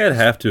think I'd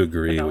have to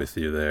agree know. with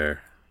you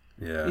there.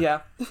 Yeah. Yeah.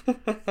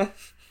 I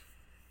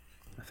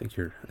think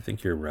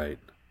you're right.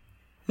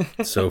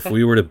 So if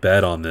we were to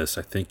bet on this,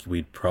 I think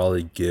we'd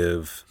probably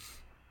give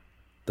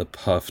the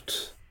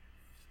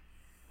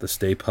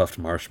Stay Puffed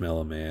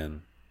Marshmallow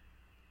Man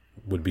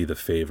would be the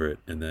favorite,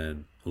 and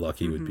then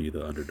Lucky would be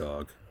the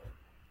underdog.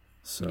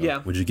 So Yeah.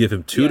 would you give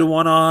him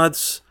 2-1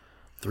 odds,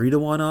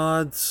 3-1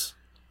 odds?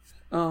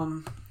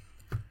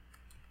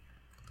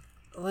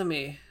 Let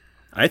me.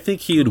 I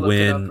think he'd Look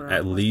it up win real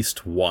at quick.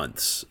 least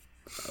once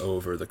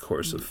over the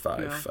course of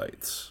 5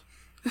 fights.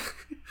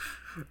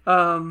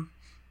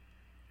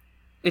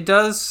 It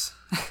does.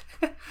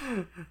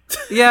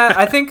 Yeah,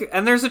 I think,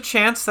 and there's a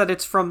chance that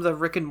it's from the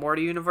Rick and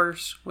Morty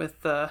universe with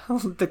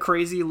the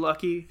crazy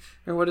Lucky,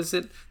 or what is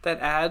it? That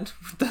ad.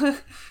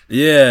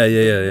 Yeah.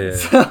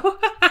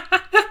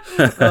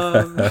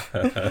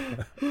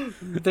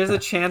 There's a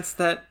chance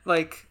that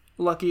like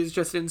Lucky is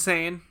just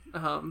insane.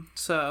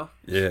 So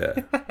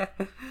Yeah.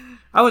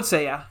 I would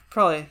say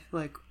probably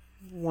like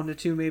 1 to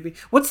 2 maybe.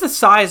 What's the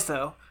size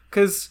though?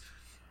 Because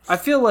I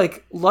feel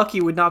like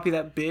Lucky would not be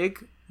that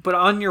big, but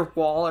on your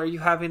wall, are you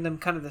having them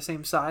kind of the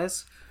same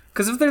size?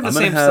 Because if they're the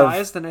same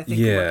size, then I think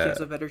Lucky has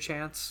a better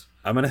chance.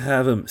 I'm gonna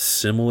have him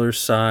similar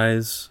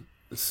size.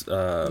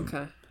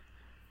 Okay.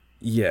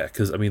 Yeah,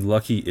 because I mean,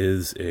 Lucky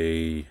is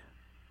a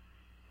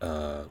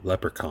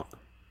leprechaun,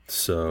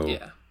 so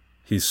Yeah.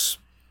 he's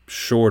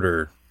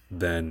shorter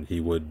than he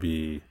would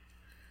be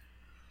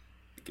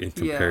in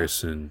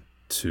comparison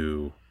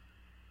to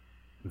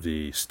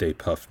the Stay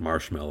Puft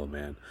Marshmallow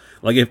Man.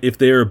 Like if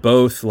they are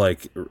both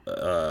like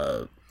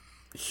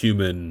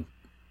human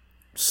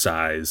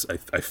size,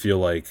 I feel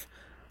like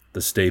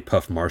the Stay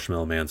Puft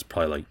Marshmallow Man's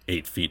probably like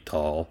 8 feet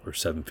tall or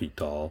 7 feet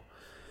tall,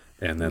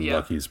 and then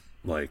Lucky's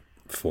like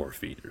 4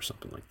 feet or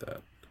something like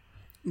that.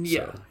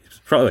 Yeah. So he's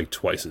probably like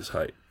twice his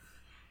height.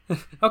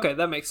 Okay,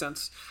 that makes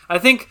sense. I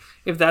think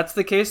if that's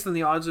the case, then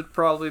the odds would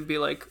probably be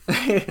like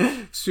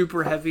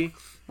super heavy.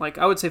 Like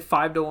I would say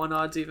 5-1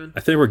 odds even. I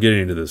think we're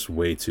getting into this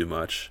way too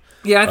much.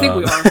 Yeah, I think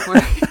we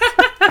are.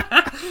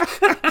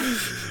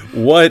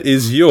 What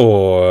is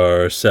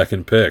your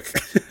second pick?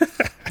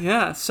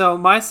 Yeah, so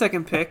my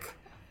second pick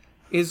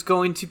is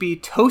going to be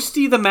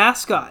Toasty the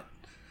mascot.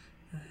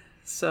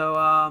 So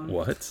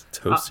What?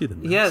 Toasty the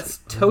mascot? yes,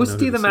 I don't know who Toasty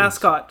the this is.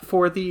 mascot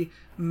for the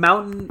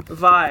Mountain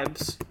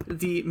Vibes,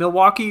 the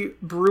Milwaukee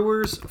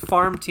Brewers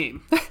farm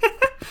team.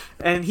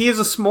 And he is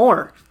a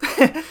s'more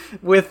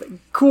with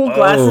cool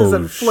glasses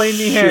and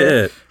flamey hair.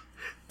 Shit.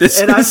 This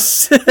And is I'm-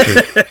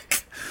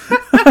 sick.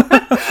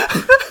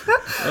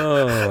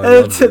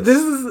 This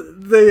is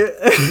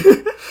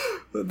the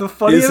the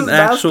funniest He's an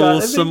actual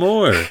mascot. I think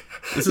s'more.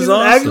 This he's is an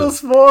awesome. actual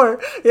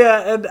s'more.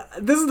 Yeah, and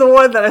this is the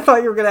one that I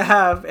thought you were gonna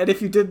have, and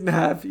if you didn't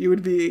have, you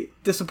would be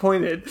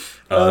disappointed.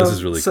 Oh, this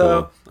is really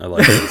cool. I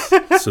like this.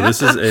 So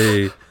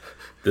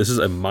this is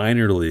a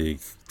minor league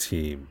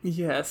team.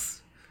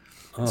 Yes.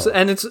 Oh. So,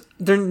 and it's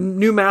their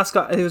new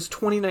mascot. It was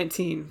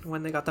 2019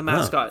 when they got the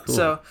mascot, cool.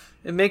 so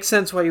it makes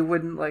sense why you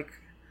wouldn't like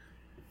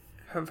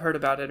have heard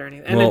about it or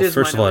anything. And Well, it is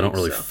first of all, I don't minor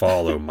really league, so.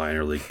 follow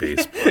minor league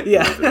baseball.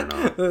 Yeah, Believe it or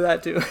not.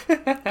 that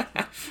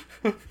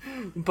too.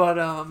 But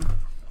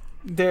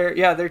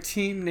their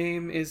team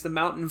name is the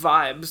Mountain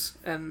Vibes,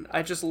 and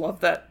I just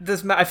love that.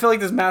 I feel like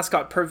this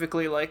mascot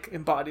perfectly like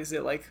embodies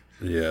it. Like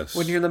Yes.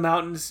 when you're in the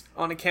mountains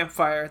on a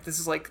campfire, this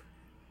is like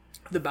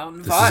the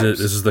mountain vibes. This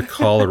is the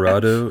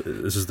Colorado.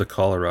 This is the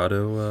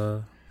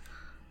Colorado.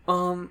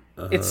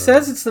 It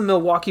says it's the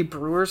Milwaukee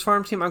Brewers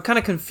farm team. I'm kind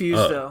of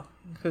confused though,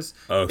 because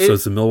So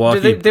it's the Milwaukee.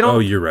 they don't- Oh,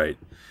 you're right.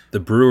 The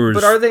Brewers.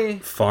 But are they-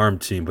 farm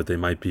team? But they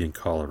might be in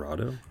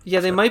Colorado. yeah,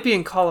 they might be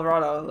in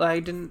Colorado. I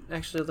didn't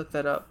actually look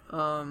that up.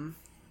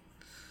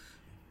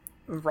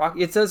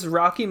 It says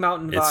Rocky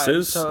Mountain It Vibes.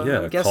 says so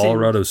I'm guessing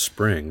Colorado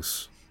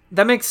Springs.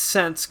 that makes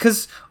sense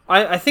because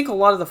I think a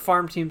lot of the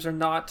farm teams are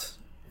not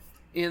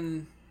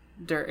in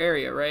their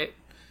area, right?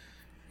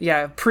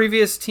 Yeah,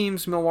 previous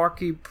teams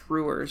Milwaukee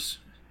Brewers.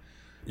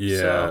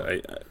 Yeah.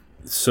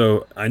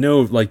 So I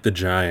know like the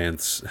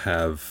Giants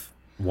have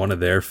one of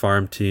their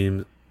farm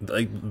teams.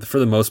 Like for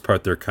the most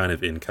part, they're kind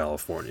of in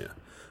California,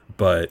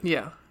 but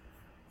Yeah.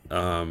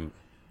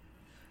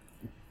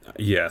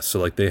 yeah. So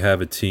like they have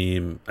a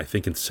team, I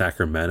think in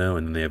Sacramento,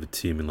 and then they have a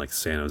team in like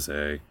San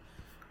Jose.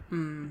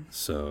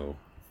 So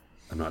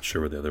I'm not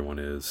sure where the other one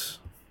is,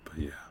 but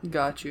yeah.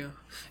 Got you.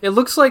 It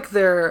looks like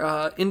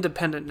they're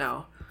independent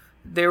now.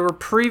 They were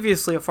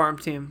previously a farm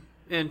team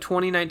in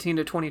 2019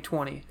 to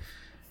 2020.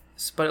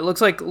 But it looks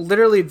like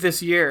literally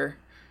this year,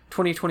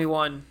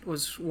 2021,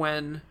 was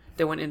when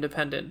they went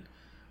independent.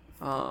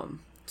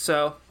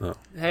 So, Oh.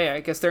 hey, I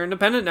guess they're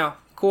independent now.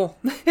 Cool.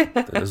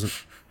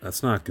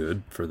 That's not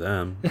good for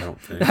them, I don't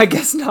think. I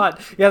guess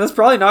not. Yeah, that's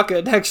probably not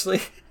good,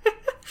 actually.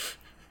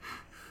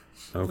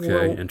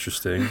 Okay, Whoa.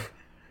 interesting.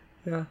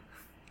 Yeah.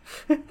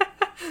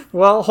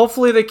 Well,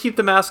 hopefully they keep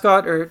the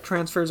mascot or it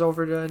transfers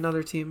over to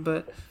another team,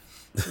 but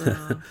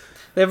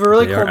they have a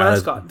really They cool are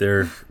mascot.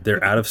 they're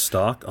out of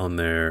stock on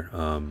their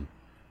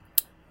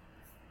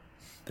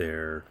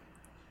their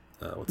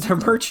what's Their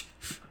it called? merch.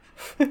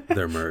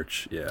 Their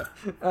merch. Yeah,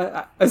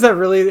 Is that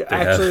really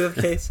actually have-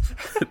 the case?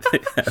 they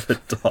have a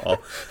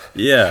doll.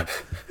 Yeah,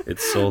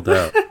 it's sold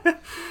out. The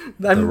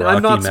I'm Rocky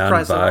not Mountain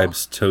surprised at all.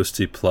 Vibes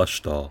Toasty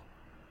plush doll.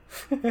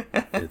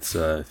 It's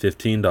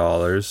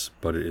 $15,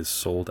 but it is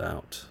sold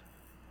out.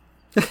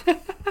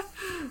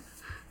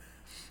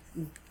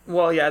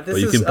 Well, yeah, this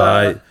But you is. can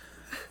buy.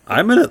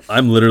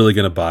 I'm literally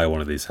gonna buy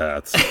one of these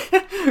hats.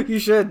 You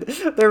should.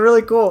 They're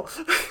really cool.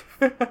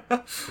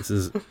 This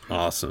is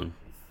awesome.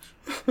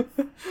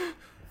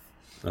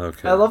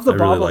 Okay. I love the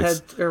really like-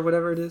 bobblehead or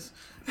whatever it is.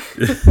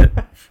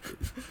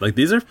 Like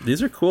these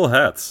are cool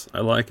hats. I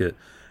like it.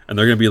 And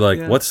they're gonna be like,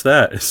 Yeah. "What's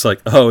that?" It's like,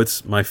 "Oh,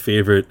 it's my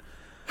favorite."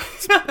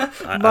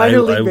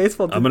 Minor league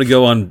baseball team. I'm gonna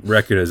go on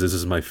record as this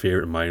is my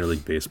favorite minor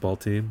league baseball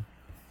team.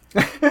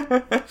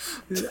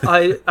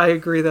 I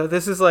agree though.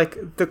 This is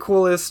like the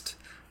coolest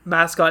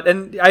mascot,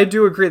 and I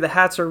do agree the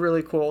hats are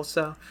really cool.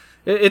 So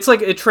it's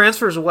like it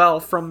transfers well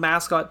from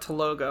mascot to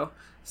logo.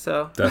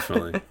 So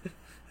Definitely.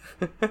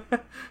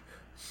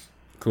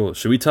 Cool.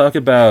 Should we talk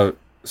about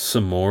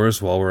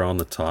s'mores while we're on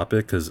the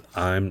topic? Because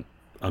I'm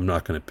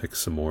not gonna pick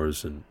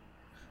s'mores, and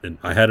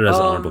I had it as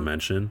an honorable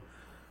mention.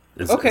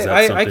 Is okay, that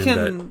I something can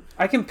is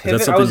that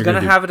pivot. I something was you're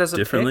gonna do have it as a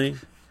differently.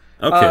 pick.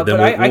 Okay, then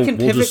but I can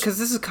we'll pivot just because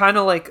this is kind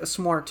of like a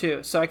s'more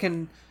too. So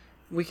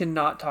we can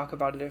not talk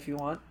about it if you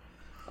want,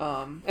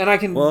 and I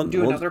can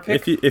do another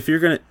pick. If you're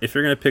gonna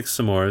pick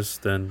s'mores,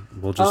 then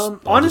we'll just I'll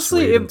just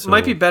honestly, wait it until-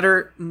 might be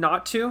better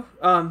not to,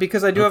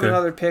 because I do have Okay.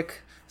 another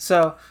pick.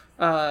 So,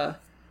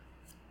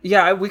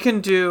 yeah, we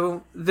can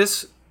do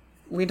this.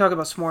 We can talk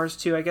about s'mores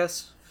too, I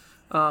guess.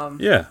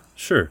 Yeah,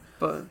 sure.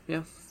 But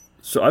yeah,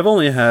 So I've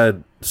only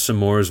had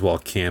s'mores while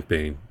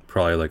camping,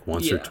 probably like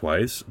once or Yeah.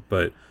 twice.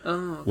 But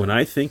oh, when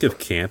I think of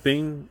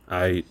camping,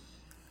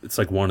 it's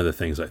like one of the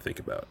things I think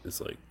about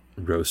is like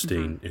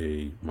roasting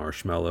Mm-hmm. a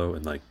marshmallow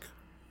and like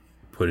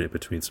putting it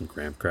between some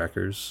graham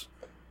crackers,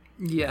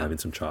 yeah, having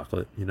some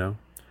chocolate. You know,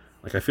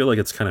 like I feel like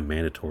it's kind of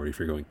mandatory if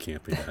you're going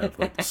camping to have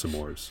like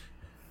s'mores.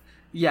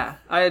 yeah.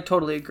 I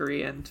totally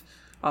agree, and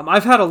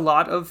I've had a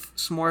lot of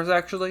s'mores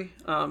actually,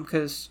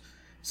 because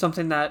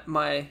something that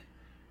my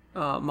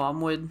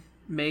mom would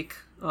make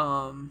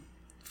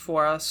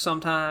for us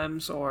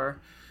sometimes, or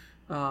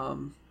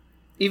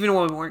even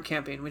when we weren't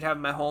camping, we'd have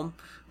them at home.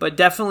 But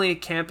definitely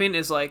camping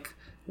is like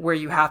where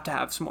you have to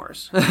have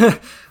s'mores,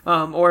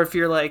 or if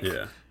you're like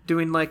Yeah.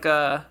 doing like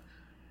a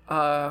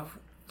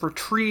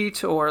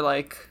retreat or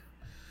like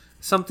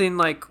something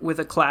like with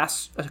a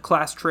class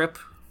trip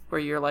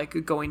where you're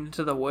like going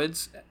into the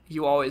woods,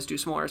 you always do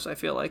s'mores, I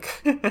feel like.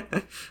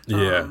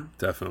 Yeah,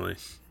 definitely.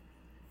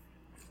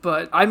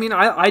 But I mean,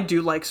 I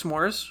do like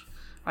s'mores.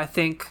 I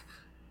think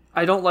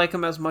I don't like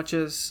them as much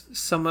as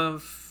some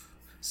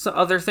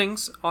other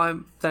things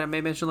that I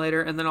may mention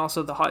later, and then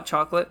also the hot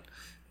chocolate.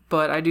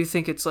 But I do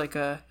think it's like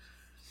a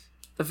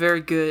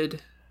very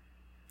good,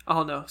 I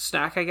don't know,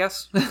 snack, I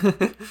guess.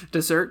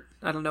 Dessert.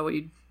 I don't know what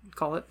you'd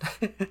call it.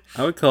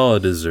 I would call it a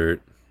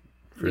dessert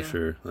for Yeah.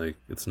 sure. Like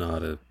it's kind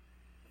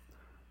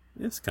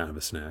of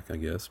a snack, I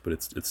guess, but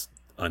it's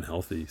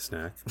unhealthy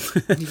snack.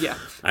 Yeah,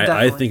 I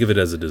definitely. think of it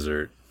as a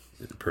dessert.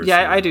 Personally.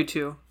 Yeah, I do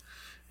too.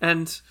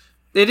 And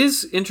it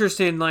is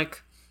interesting,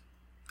 like,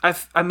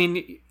 I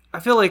mean, I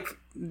feel like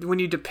when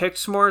you depict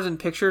s'mores in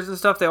pictures and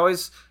stuff, they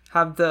always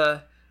have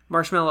the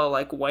marshmallow,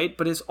 like, white,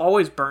 but it's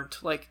always burnt,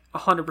 like,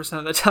 100%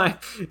 of the time.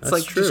 It's, That's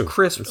like, true. just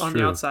crisp That's on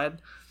true. the outside.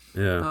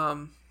 Yeah.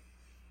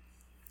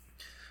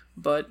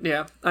 But,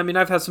 yeah, I mean,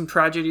 I've had some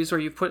tragedies where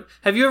you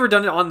have you ever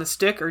done it on the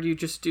stick, or do you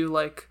just do,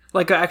 like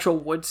an actual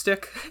wood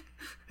stick?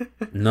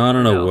 Not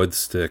on a no. wood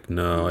stick,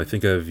 no. I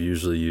think I've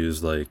usually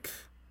used, like,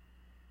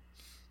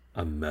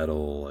 a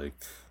metal, like,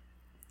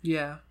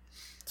 Yeah.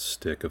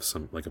 stick of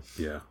something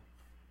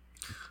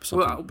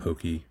Well,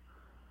 pokey.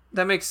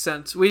 That makes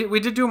sense. We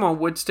did do them on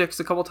wood sticks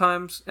a couple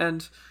times,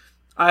 and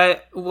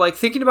I like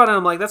thinking about it.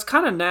 I'm like, that's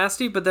kind of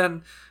nasty. But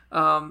then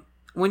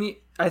when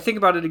I think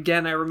about it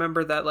again, I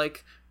remember that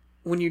like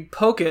when you'd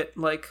poke it,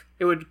 like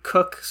it would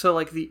cook. So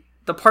like the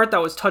part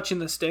that was touching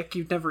the stick,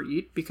 you'd never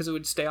eat because it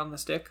would stay on the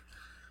stick.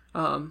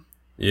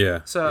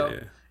 Yeah. So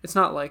yeah. it's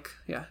not like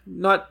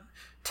not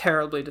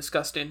terribly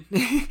disgusting.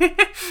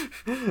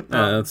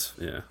 That's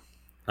yeah.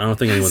 I don't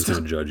think anyone's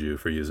going to judge you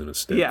for using a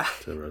stick Yeah.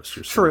 to roast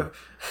your True.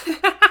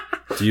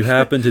 s'more. Do you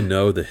happen to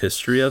know the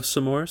history of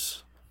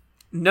s'mores?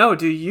 No,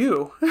 do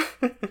you?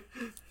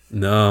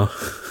 No.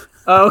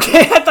 Oh, okay,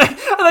 I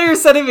thought you were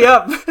setting me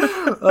up.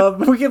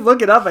 We can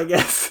look it up, I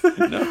guess.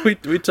 No,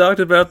 we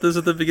talked about this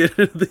at the beginning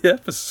of the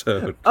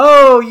episode.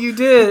 Oh, you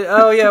did.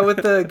 Oh, yeah,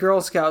 with the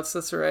Girl Scouts.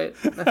 That's right.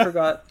 I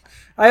forgot.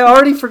 I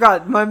already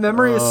forgot. My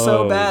memory is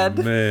so bad.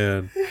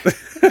 Man.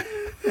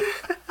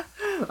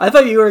 I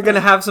thought you were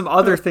gonna have some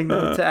other thing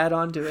to add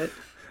on to it.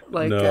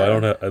 Like No, I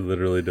don't. I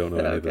literally don't know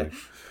okay. anything.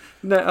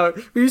 No,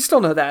 you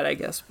still know that, I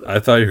guess. But. I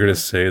thought you were going to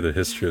say the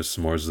history of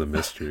s'mores is a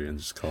mystery and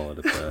just call it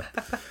at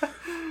that.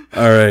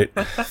 All right.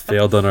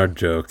 Failed on our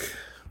joke,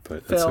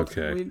 but that's Failed.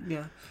 okay.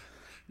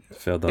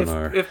 Failed on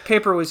our. If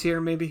Paper was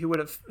here, maybe he would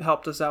have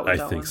helped us out with I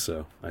that think one.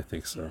 so. I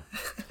think so.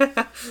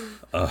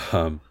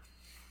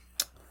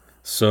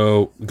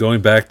 So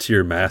going back to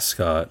your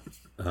mascot,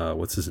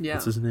 what's his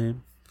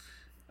name?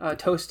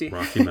 Toasty.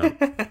 Rocky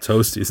Mountain.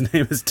 Toasty. His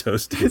name is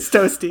Toasty. It's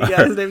Toasty.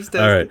 Yeah, his name's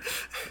Toasty.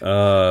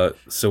 All right.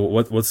 So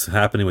what's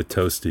happening with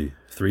Toasty?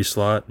 3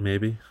 slot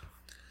maybe?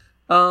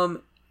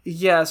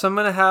 Yeah, so I'm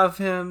gonna have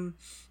him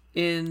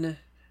in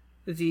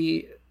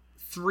the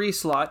 3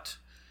 slot,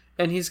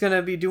 and he's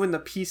gonna be doing the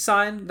peace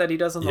sign that he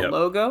does on the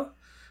logo.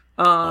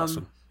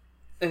 Awesome.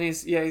 And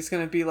he's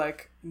gonna be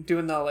like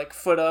doing the like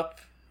foot up,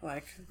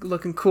 like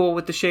looking cool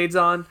with the shades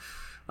on.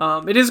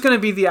 It is gonna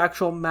be the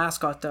actual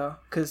mascot though,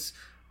 because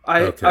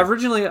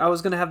originally I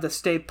was gonna have the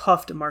Stay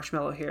Puffed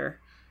Marshmallow here,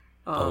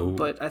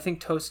 but I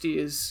think Toasty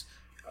is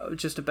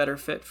just a better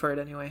fit for it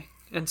anyway.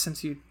 And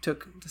since you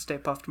took the Stay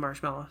Puffed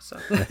Marshmallow, so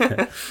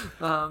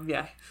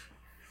yeah.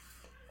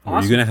 Awesome.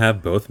 Were you gonna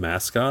have both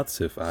mascots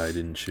if I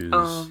didn't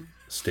choose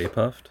Stay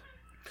Puffed?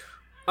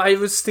 I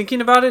was thinking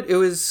about it. It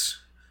was,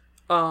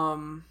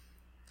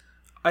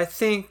 I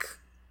think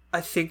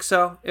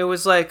so. It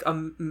was like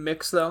a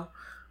mix though.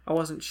 I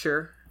wasn't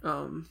sure.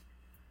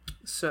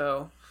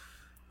 So.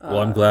 Well,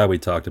 I'm glad we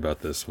talked about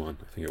this one.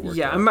 I think it worked.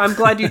 Yeah, out. I'm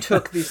glad you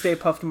took the Stay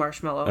Puffed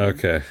Marshmallow.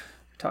 Okay.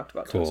 We talked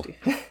about cool.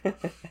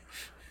 Toasty.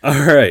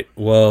 All right.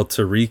 Well,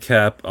 to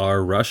recap our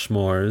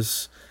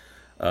Rushmores,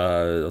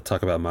 I'll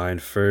talk about mine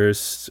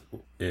first.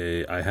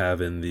 I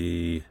have in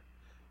the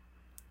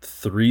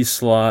 3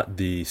 slot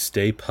the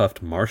Stay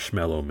Puffed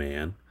Marshmallow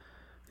Man.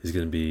 He's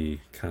going to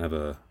be kind of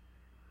a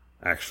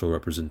actual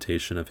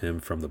representation of him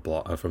from the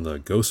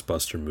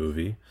Ghostbuster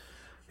movie.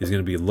 He's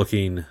going to be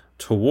looking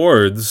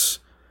towards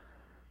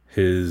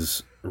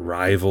his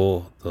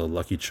rival, the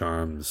Lucky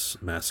Charms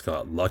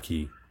mascot,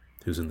 Lucky,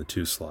 who's in the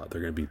 2 slot.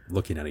 They're going to be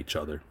looking at each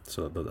other.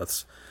 So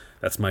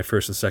that's my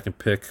first and second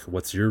pick.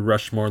 What's your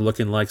Rushmore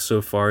looking like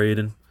so far,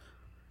 Aiden?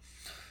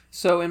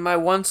 So in my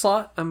 1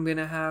 slot, I'm going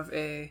to have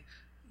a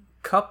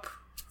cup.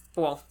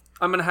 Well,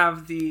 I'm going to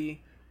have the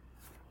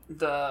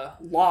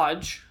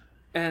lodge,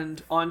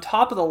 and on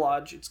top of the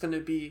lodge, it's going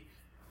to be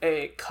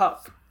a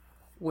cup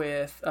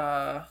with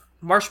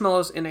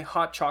marshmallows in a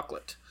hot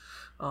chocolate.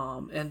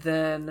 And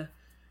then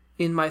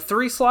in my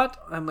 3 slot,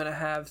 I'm going to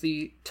have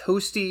the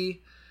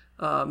Toasty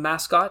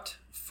mascot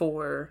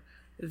for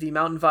the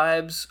Mountain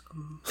Vibes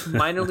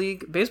minor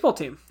league baseball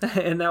team,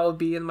 and that will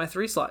be in my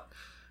 3 slot.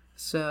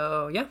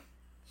 So yeah,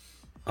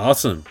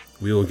 awesome.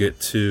 We will get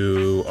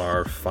to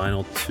our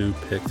final 2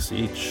 picks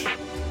each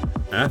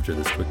after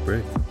this quick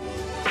break.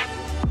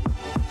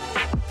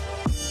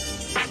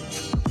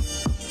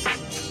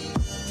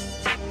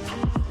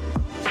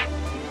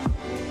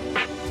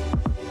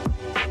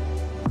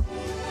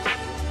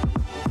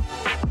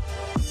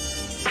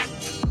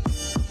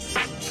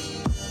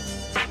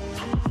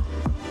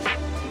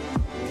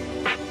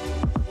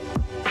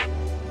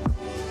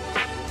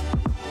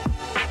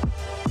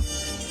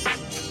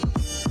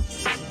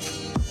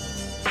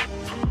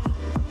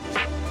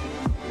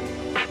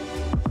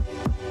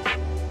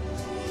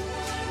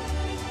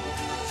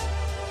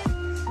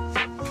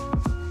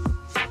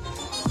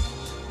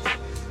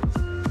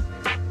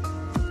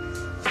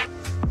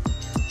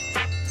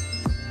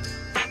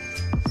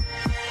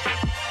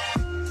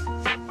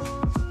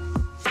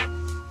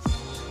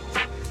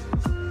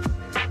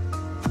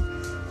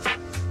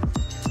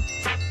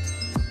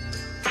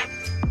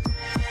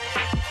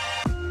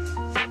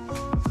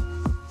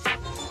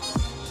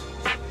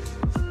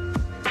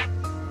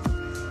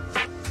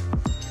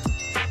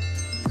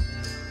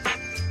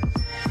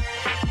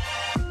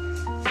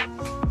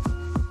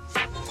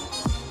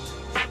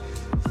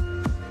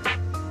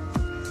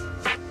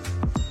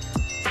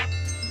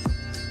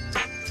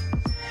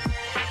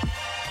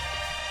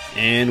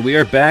 And we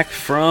are back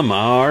from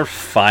our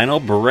final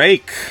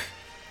break.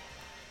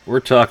 We're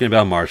talking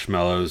about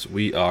marshmallows.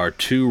 We are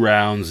 2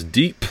 rounds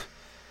deep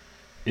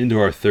into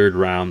our 3rd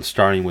round,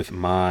 starting with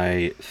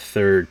my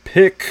 3rd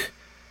pick.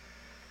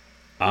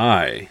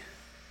 I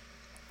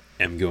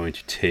am going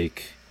to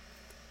take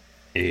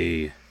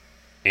a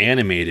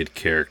animated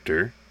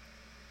character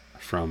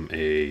from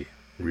a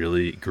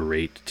really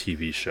great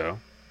TV show.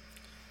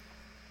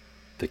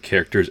 The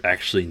character is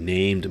actually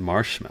named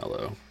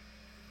Marshmallow.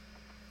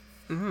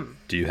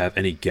 Do you have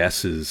any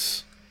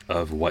guesses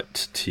of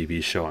what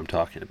TV show I'm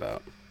talking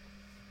about?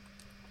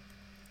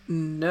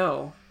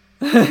 No.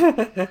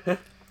 All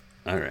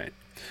right.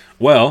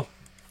 Well,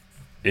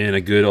 in a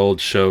good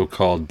old show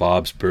called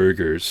Bob's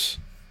Burgers,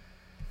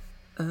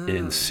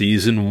 in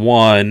season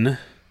 1,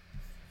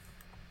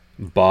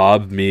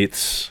 Bob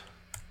meets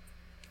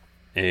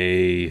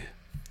a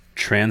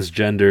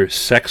transgender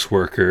sex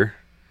worker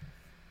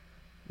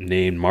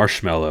named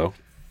Marshmallow.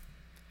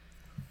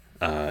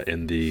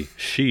 In the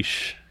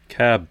sheesh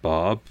cab,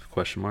 Bob ?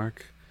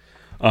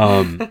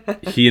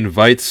 He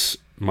invites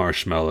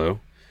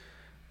Marshmallow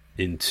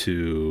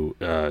into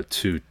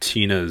to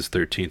Tina's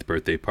 13th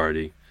birthday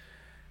party,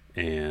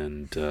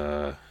 and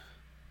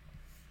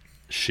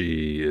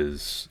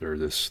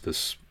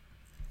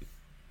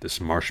this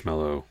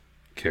Marshmallow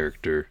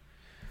character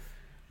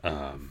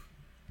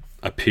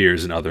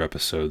appears in other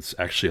episodes.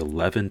 Actually,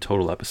 11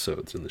 total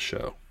episodes in the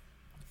show.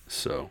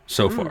 So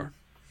far.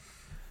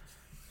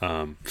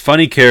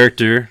 Funny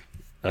character.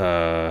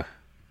 Yeah.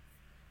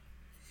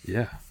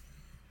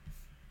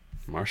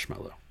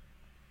 Marshmallow.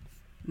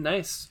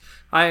 Nice.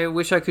 I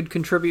wish I could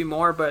contribute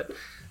more, but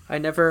I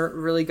never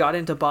really got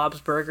into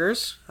Bob's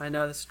Burgers. I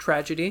know that's a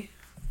tragedy,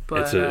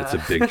 but It's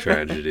a big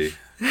tragedy.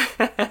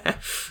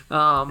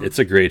 It's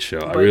a great show.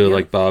 I really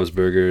like Bob's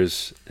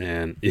Burgers,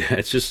 and yeah,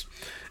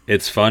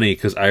 it's funny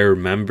because I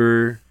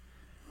remember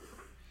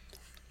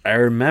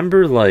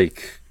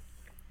like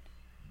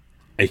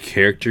a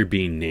character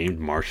being named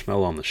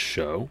Marshmallow on the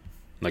show,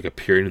 like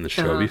appearing in the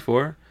show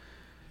before.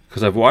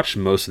 Because I've watched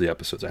most of the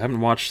episodes. I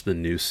haven't watched the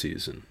new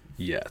season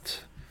yet.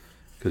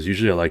 Because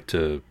usually I like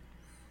to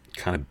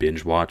kind of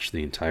binge watch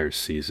the entire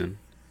season,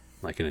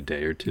 like in a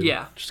day or two.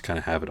 Yeah. Just kind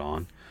of have it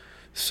on.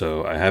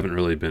 So I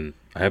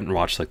haven't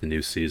watched like the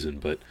new season,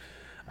 but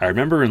I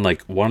remember in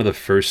like one of the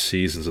first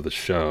seasons of the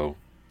show,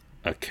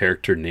 a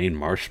character named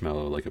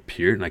Marshmallow like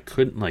appeared, and I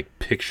couldn't like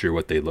picture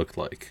what they looked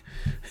like.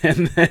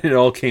 And then it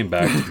all came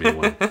back to me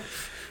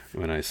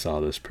when I saw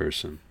this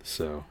person.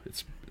 So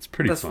it's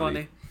pretty that's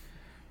funny.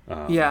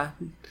 Yeah.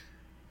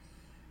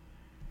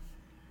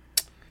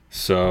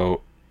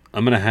 So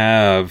I'm gonna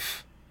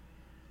have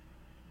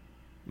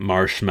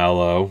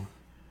Marshmallow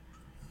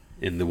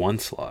in the 1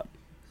 slot.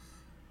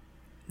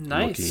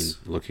 Nice.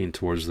 Looking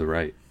towards the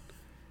right.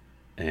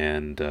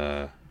 And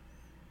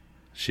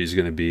she's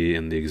gonna be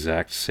in the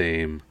exact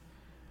same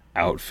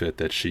outfit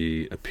that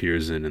she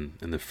appears in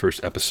the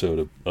first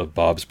episode of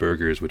Bob's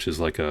Burgers, which is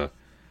like a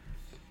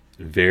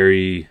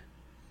very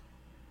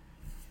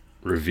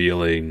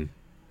revealing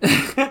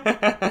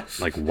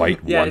like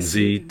white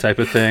onesie type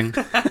of thing.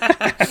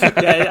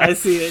 Yeah, I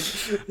see it.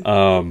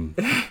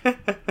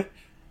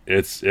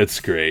 It's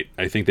great.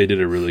 I think they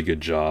did a really good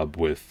job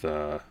with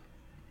the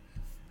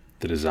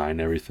design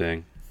and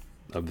everything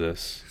of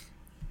this.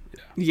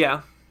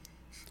 Yeah.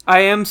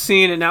 I am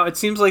seeing it now. It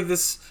seems like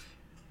this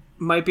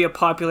might be a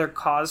popular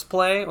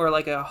cosplay or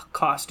like a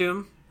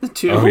costume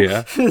too. Oh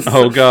yeah.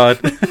 Oh god.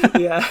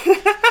 Yeah.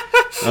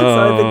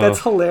 So I think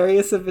that's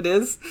hilarious if it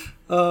is.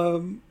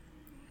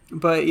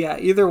 But yeah,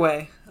 either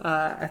way,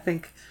 I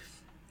think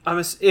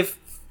I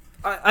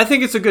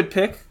think it's a good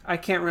pick. I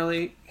can't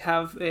really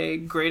have a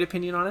great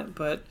opinion on it,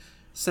 but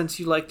since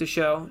you like the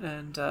show,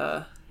 and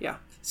yeah,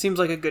 seems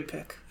like a good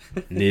pick.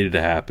 Needed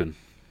to happen.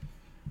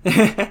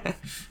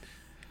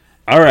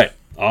 All right,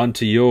 on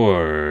to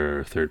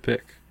your third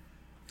pick.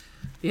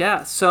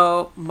 Yeah,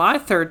 so my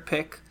third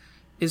pick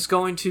is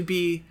going to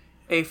be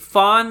a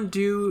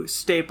fondue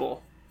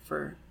staple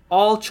for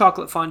all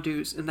chocolate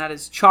fondues, and that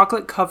is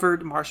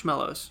chocolate-covered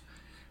marshmallows.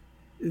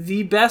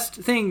 The best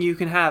thing you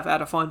can have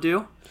at a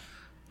fondue,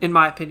 in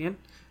my opinion.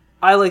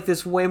 I like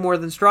this way more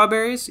than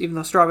strawberries, even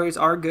though strawberries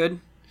are good.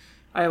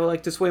 I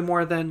like this way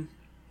more than...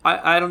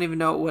 I don't even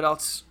know what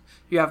else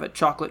you have at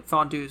chocolate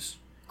fondues.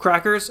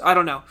 Crackers? I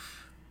don't know.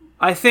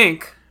 I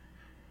think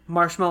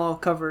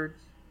marshmallow-covered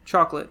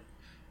chocolate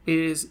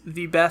is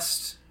the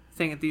best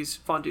thing at these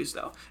fondues,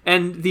 though.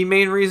 And the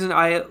main reason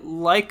I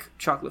like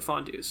chocolate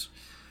fondues...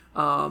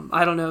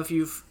 I don't know if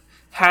you've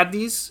had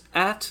these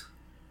at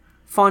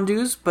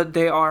fondues, but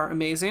they are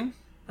amazing.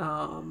 I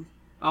don't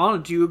know,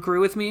 do you agree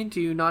with me? Do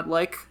you not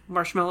like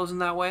marshmallows in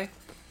that way?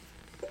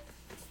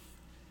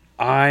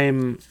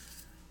 I'm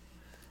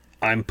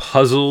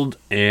puzzled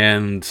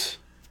and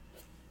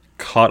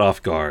caught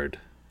off guard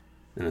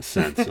in a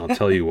sense, and I'll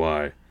tell you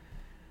why.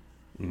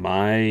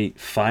 My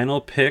final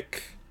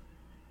pick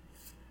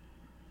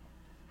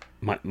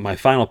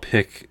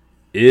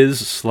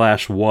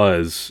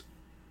is/was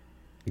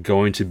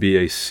going to be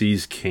a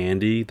See's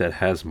candy that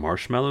has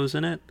marshmallows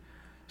in it.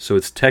 So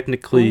it's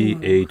technically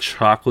a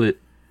chocolate.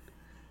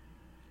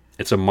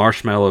 It's a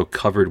marshmallow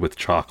covered with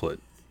chocolate.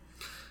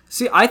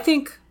 See, I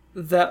think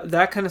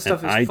that kind of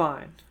stuff is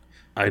fine.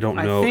 I don't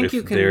know if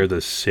they're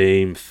the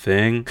same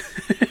thing,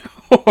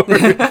 or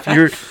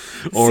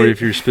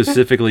if you're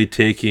specifically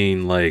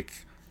taking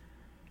like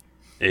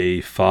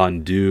a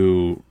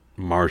fondue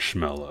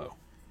marshmallow.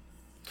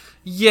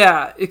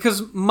 Yeah,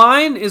 because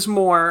mine is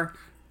more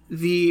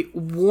the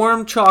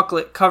warm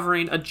chocolate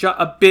covering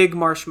a big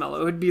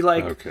marshmallow. It would be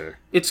like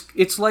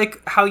it's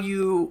like how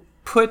you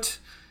put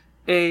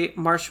a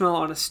marshmallow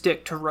on a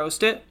stick to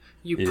roast it.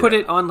 You put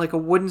it on like a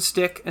wooden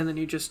stick, and then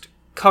you just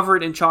cover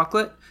it in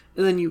chocolate,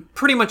 and then you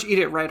pretty much eat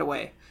it right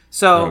away.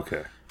 So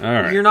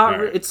you're not.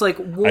 Right. It's like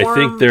warm. I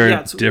think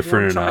they're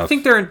different enough. I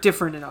think they're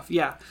different enough.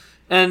 Yeah,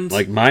 and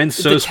like mine's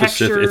so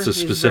specific. It's a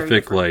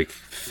specific like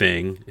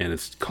thing, and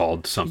it's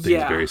called something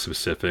very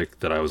specific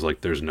that I was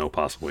like, "There's no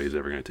possible way he's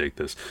ever going to take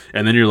this."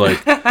 And then you're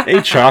like,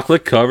 "A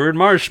chocolate covered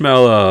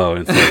marshmallow."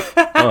 And it's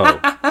like,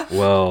 oh,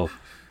 well,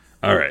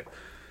 all right.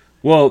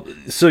 Well,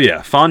 so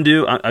yeah,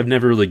 fondue. I've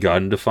never really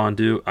gotten to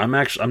fondue. I'm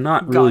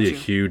not really a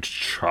huge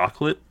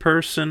chocolate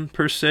person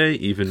per se,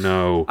 even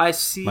though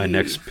my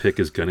next pick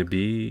is gonna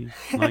be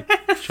like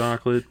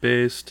chocolate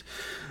based.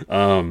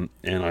 And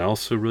I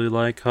also really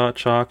like hot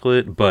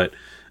chocolate. But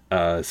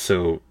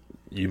so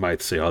you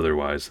might say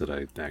otherwise, that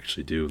I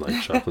actually do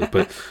like chocolate,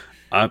 but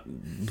I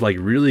like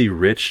really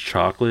rich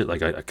chocolate.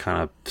 Like I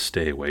kind of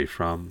stay away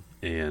from,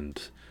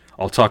 and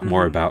I'll talk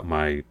more about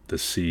the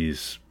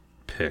C's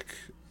pick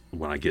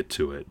when I get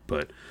to it.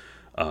 But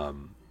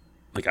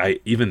like I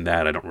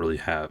don't really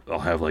have. I'll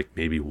have like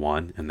maybe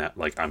one, and that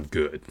like I'm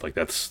good. Like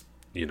that's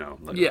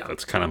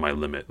that's kind of my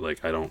limit.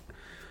 Like I don't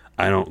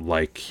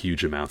like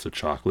huge amounts of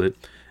chocolate,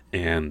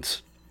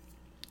 and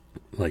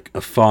like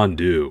a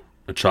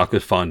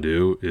chocolate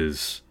fondue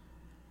is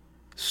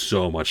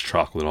so much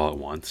chocolate all at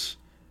once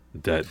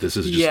that this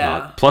is just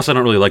not. Plus, I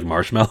don't really like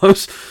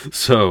marshmallows,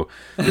 so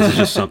this is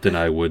just something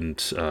I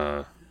wouldn't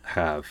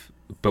have.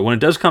 But when it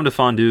does come to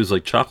fondues,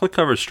 like chocolate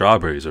covered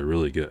strawberries are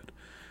really good.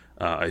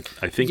 I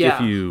think if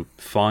you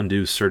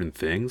fondue certain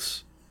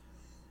things,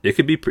 it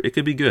could be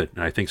good,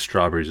 and I think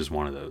strawberries is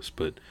one of those.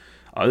 But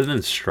other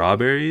than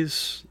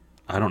strawberries,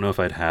 I don't know if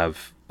I'd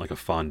have like a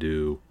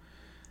fondue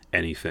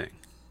anything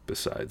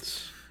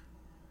besides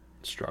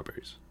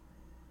strawberries.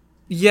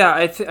 Yeah,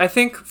 I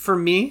think for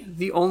me,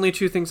 the only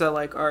two things I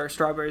like are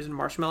strawberries and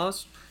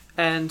marshmallows.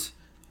 And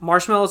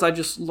marshmallows I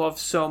just love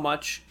so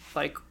much,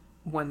 like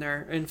when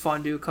they're in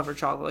fondue covered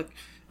chocolate.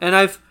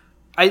 And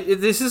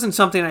this isn't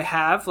something I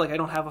have, like I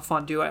don't have a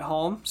fondue at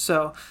home,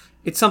 so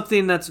it's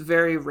something that's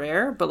very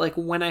rare, but like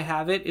when I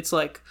have it, it's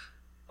like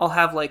I'll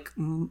have like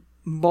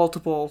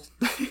multiple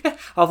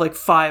I'll have like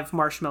 5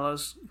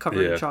 marshmallows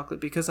covered in chocolate,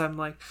 because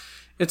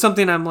it's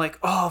something I'm like,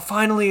 oh,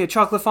 finally a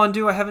chocolate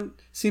fondue. I haven't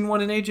seen one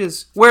in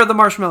ages. Where are the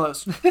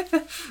marshmallows?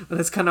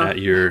 That's kind of at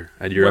your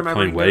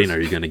upcoming wedding. Are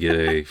you going to get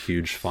a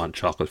huge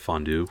chocolate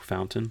fondue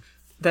fountain?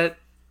 That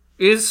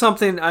is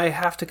something I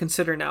have to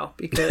consider now,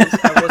 because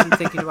I wasn't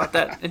thinking about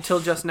that until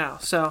just now.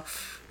 So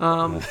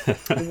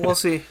we'll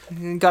see.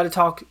 Got to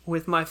talk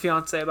with my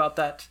fiance about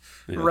that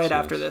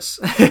after this.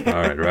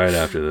 All right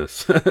after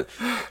this.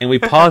 And we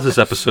pause this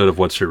episode of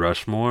What's Your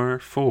Rushmore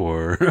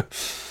for...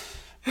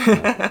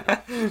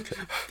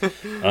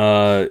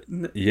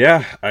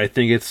 yeah, I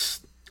think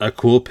it's a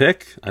cool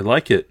pick. I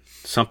like it.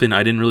 Something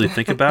I didn't really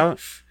think about,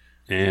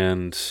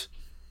 and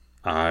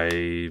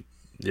I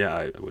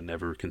would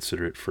never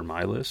consider it for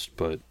my list,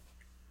 but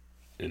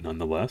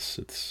nonetheless,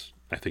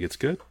 I think it's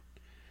good.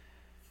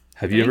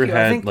 Have you ever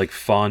had like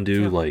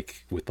fondue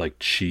like with like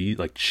cheese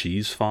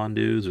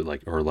fondues,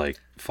 or like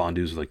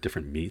fondues with like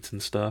different meats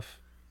and stuff?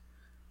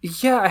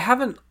 Yeah, I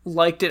haven't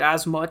liked it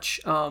as much.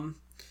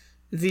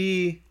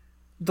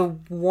 The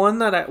one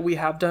that we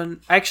have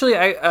done, actually,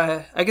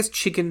 I guess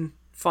chicken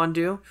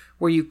fondue,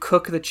 where you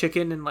cook the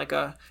chicken in like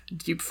a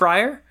deep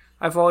fryer.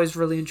 I've always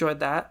really enjoyed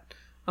that.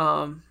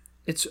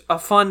 It's a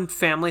fun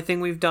family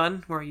thing we've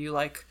done, where you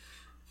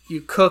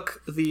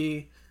cook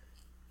the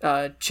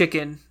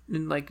chicken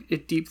in like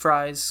it deep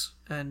fries,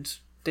 and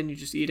then you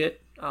just eat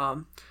it.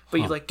 But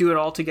you like do it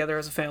all together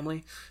as a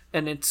family,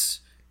 and it's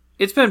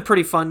been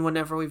pretty fun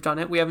whenever we've done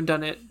it. We haven't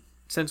done it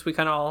since we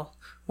kind of all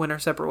went our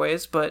separate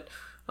ways, but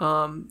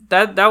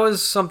that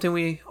was something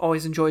we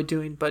always enjoyed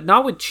doing, but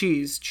not with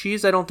cheese.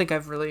 Cheese, I don't think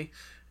I've really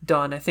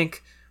done. I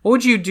think, what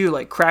would you do?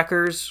 Like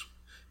crackers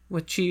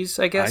with cheese,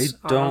 I guess?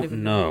 I don't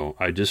know.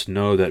 I just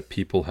know that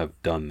people have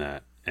done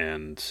that,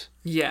 and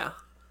yeah,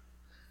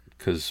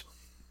 because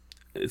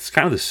it's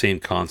kind of the same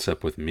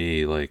concept with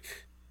me.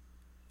 Like,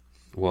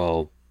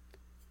 well,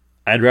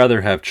 I'd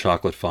rather have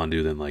chocolate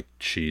fondue than like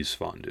cheese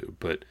fondue,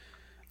 but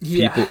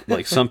people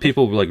like some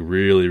people like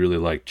really, really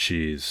like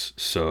cheese,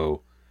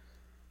 so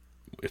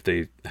if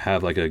they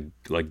have like a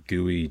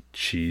gooey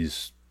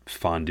cheese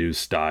fondue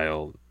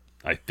style,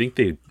 I think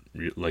they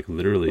like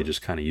literally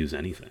just kind of use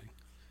anything.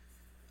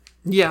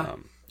 Yeah,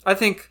 I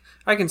think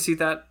I can see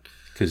that.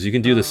 Because you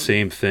can do the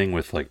same thing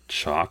with like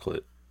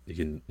chocolate. You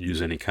can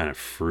use any kind of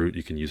fruit.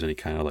 You can use any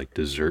kind of like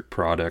dessert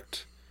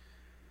product.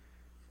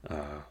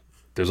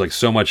 There's like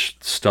so much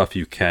stuff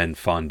you can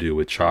fondue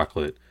with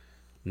chocolate.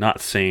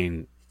 Not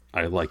saying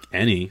I like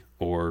any,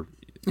 or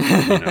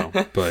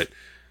but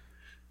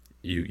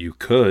you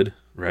could,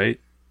 right?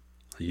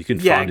 You can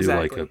fondue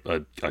like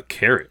a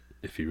carrot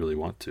if you really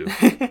want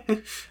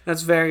to.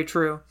 That's very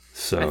true.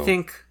 So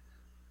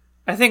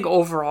I think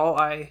overall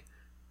I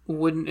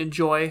wouldn't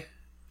enjoy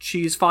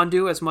cheese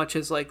fondue as much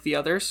as like the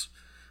others.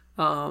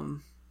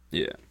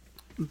 Yeah.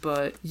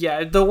 But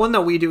yeah, the one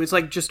that we do is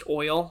like just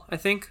oil, I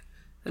think.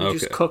 And it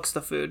just cooks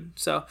the food.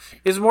 So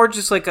it's more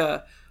just like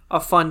a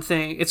fun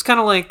thing. It's kind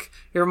of like,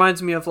 it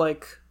reminds me of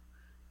like,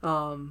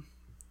 what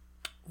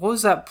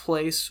was that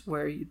place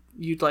where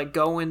you'd like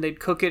go in, they'd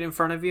cook it in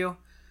front of you?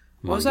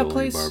 What was that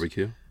place?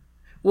 Barbecue?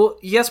 Well,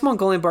 yes,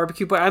 Mongolian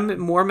barbecue, but I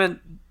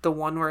meant the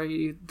one where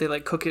they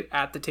like cook it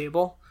at the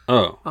table.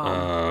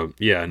 Oh,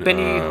 yeah.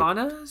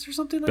 Benihana's or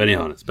something like that?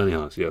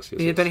 Benihana's, yes.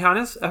 Yeah,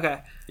 Benihana's?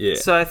 Okay. Yeah.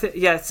 So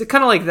it's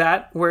kind of like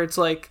that, where it's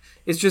like,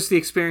 it's just the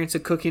experience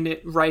of cooking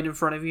it right in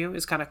front of you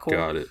is kind of cool.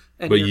 Got it.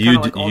 And but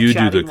you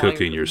do the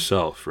cooking you're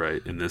yourself,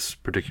 right? In this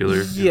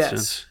particular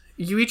instance?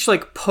 You each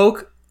like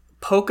poke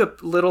a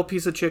little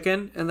piece of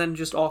chicken and then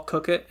just all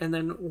cook it. And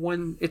then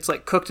when it's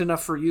like cooked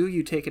enough for you,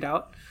 you take it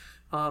out.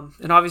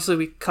 And obviously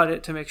we cut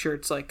it to make sure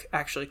it's like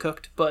actually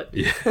cooked, but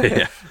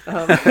Yeah.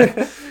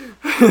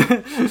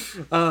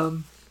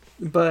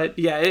 but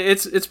yeah,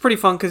 it's pretty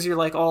fun because you're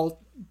like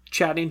all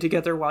chatting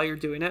together while you're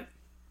doing it,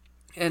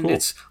 and Cool.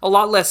 it's a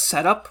lot less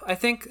setup, I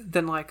think,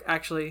 than like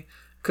actually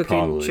cooking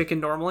Probably. chicken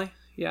normally.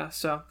 Yeah,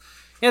 so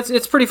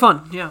it's pretty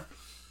fun. Yeah,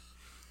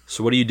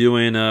 So what are you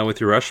doing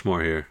with your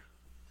Rushmore here?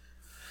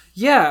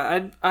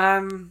 yeah.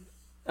 I'm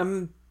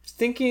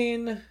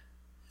thinking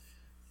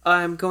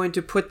I'm going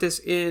to put this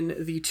in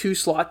the 2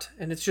 slot,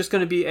 and it's just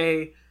going to be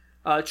a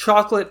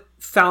chocolate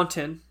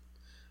fountain,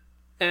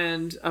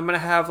 and I'm going to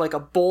have like a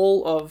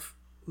bowl of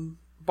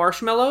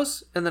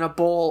marshmallows and then a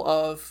bowl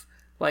of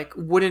like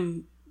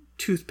wooden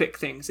toothpick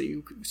things that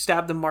you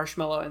stab the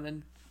marshmallow and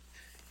then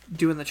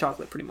do in the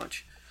chocolate, pretty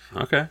much.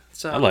 Okay.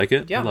 So I like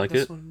it. Yeah, I like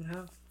that's it. what I'm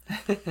gonna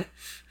have.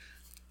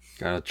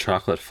 Got a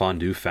chocolate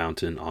fondue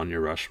fountain on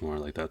your Rushmore.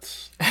 Like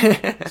that's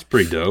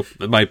pretty dope.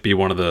 It might be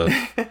one of the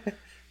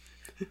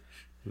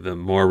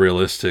more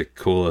realistic,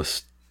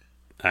 coolest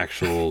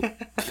actual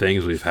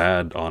things we've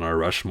had on our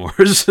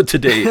Rushmores to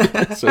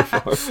date so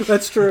far.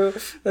 That's true.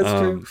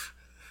 That's true.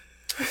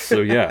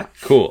 So yeah,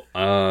 cool.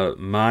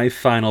 My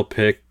final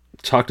pick,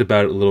 talked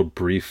about it a little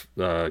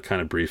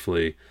kind of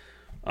briefly.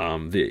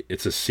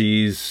 It's a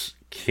See's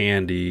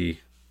candy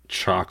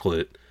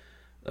chocolate.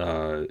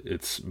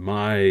 It's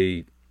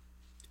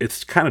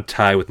kind of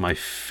tied with my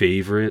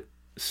favorite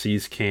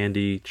See's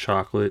candy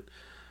chocolate.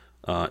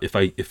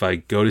 If I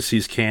go to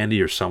See's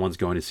Candy or someone's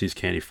going to See's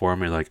Candy for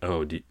me, like,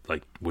 oh,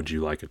 would you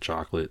like a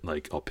chocolate?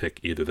 Like, I'll pick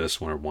either this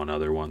one or one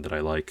other one that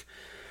I like.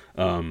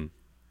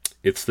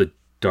 It's the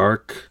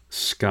Dark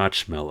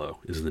Scotchmallow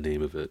is the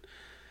name of it.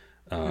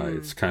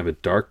 It's kind of a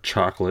dark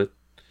chocolate,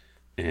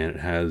 and it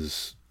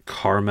has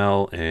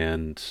caramel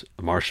and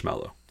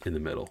marshmallow in the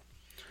middle.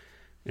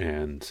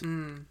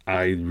 And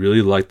I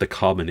really like the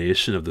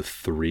combination of the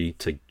 3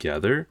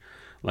 together.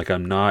 Like,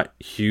 I'm not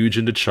huge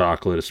into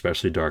chocolate,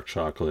 especially dark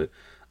chocolate.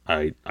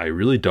 I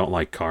really don't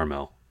like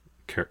caramel.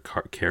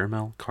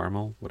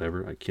 Caramel,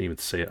 whatever. I can't even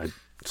say it. I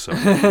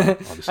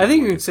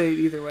think you can say it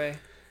either way.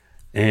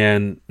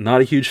 And not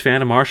a huge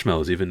fan of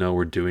marshmallows, even though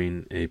we're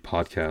doing a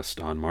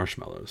podcast on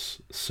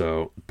marshmallows.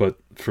 So, but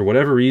for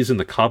whatever reason,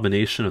 the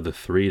combination of the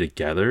 3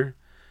 together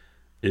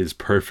is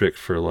perfect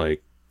for,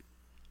 like,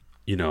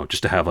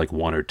 just to have like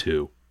 1 or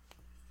 2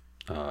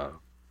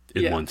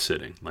 in one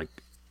sitting. Like,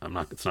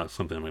 it's not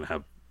something I'm going to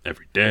have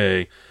every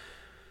day,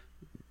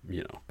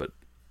 but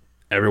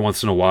every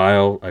once in a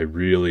while, I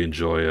really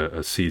enjoy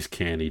a See's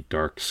Candy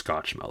Dark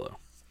Scotchmallow.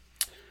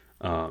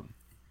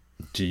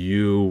 Do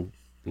you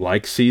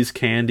like See's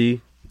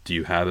Candy? Do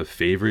you have a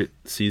favorite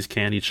See's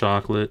Candy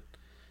chocolate?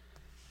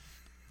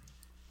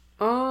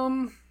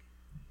 I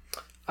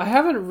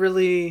haven't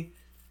really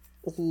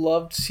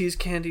loved See's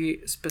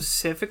Candy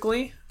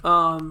specifically.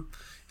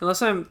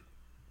 Unless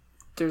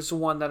there's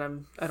one that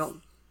I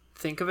don't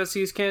think of as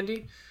See's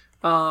Candy.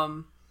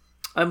 I'm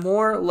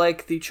more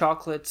like the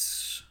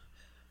chocolates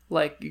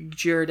like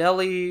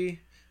Ghirardelli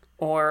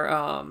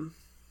or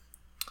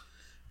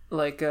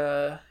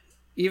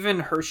even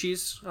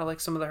Hershey's. I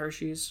like some of the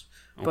Hershey's.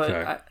 But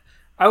Okay.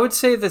 I would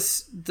say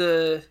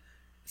the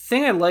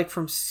thing I like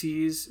from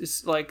See's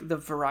is like the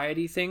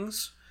variety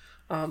things.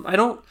 I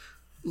don't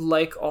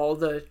like all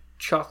the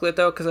chocolate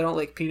though, because I don't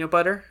like peanut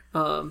butter.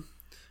 But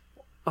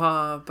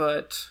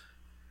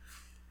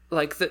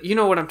like you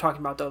know what I'm talking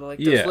about though, like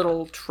those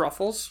little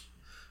truffles.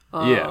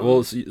 Yeah,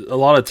 well, a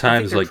lot of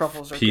times, their like,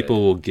 truffles are people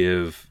good. will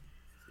give,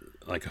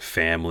 like, a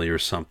family or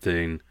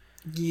something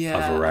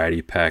a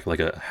variety pack, like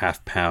a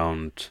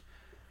half-pound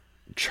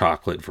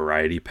chocolate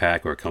variety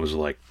pack, where it comes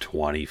with, like,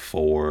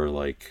 24,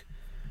 like,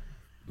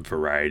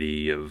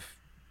 variety of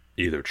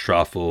either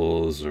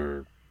truffles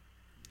or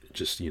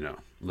just,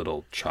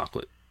 little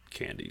chocolate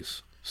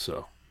candies.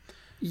 So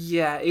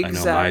Yeah,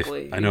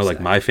 exactly. I know, like,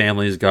 my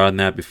family's gotten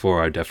that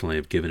before. I definitely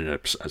have given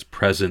it as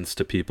presents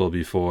to people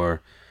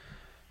before.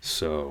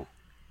 So,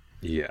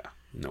 yeah,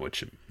 know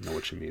what you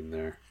mean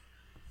there.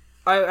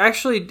 I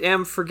actually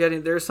am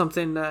forgetting there's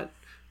something that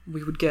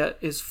we would get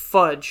is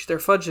fudge. Their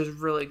fudge is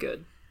really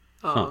good.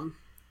 Yeah,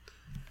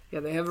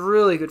 they have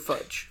really good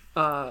fudge.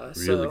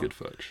 Really good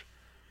fudge.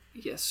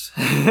 Yes.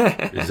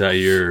 Is that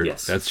your?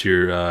 Yes. That's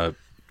your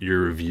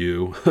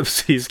review of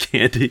See's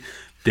Candy.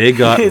 They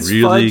got It's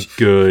really fudge.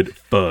 good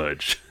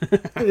fudge.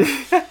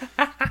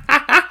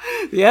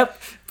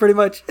 Yep, pretty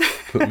much.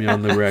 Put me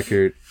on the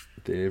record.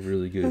 They have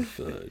really good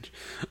fudge.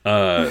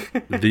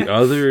 The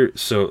other,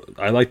 so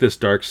I like this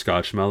dark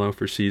Scotchmallow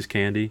for See's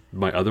Candy.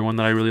 My other one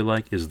that I really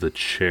like is the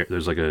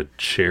there's like a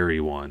cherry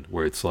one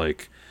where it's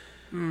like,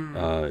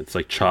 it's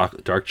like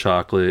dark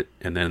chocolate,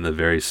 and then in the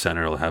very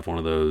center it'll have one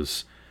of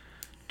those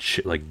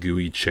like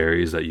gooey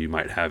cherries that you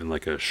might have in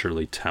like a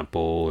Shirley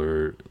Temple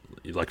or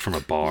like from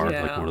a bar,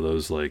 like one of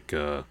those like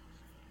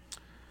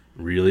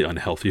really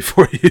unhealthy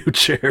for you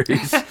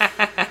cherries.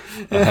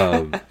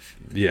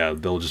 Yeah,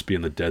 they'll just be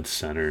in the dead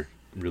center,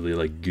 really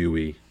like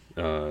gooey.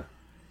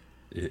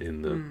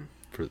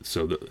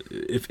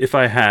 If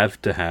I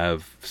have to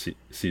have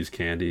See's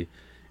Candy,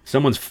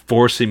 someone's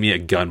forcing me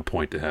at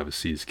gunpoint to have a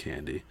See's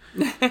candy,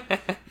 then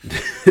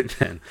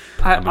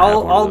I'm gonna have one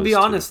of I'll those be too.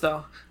 honest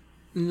though,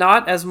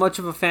 not as much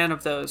of a fan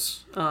of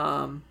those.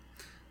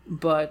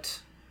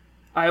 But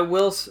I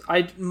will.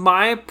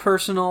 My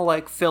personal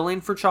like filling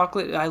for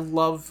chocolate. I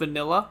love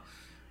vanilla.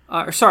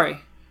 Or sorry,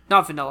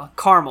 not vanilla.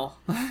 Caramel.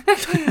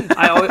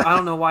 I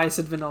don't know why I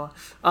said vanilla.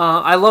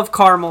 I love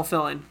caramel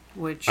filling.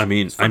 Which I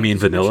mean is funny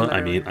 'cause you vanilla. mentioned that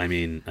I earlier.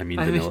 mean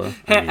vanilla.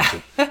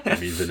 I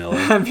mean vanilla.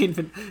 I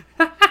mean,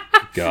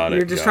 Got it.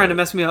 you're just trying to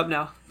mess me up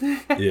now.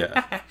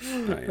 Yeah. I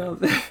am.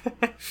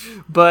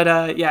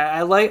 But yeah,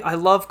 I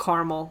love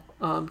caramel,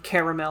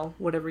 caramel,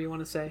 whatever you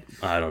want to say.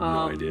 I don't have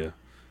no idea.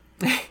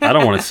 I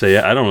don't want to say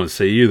it. I don't want to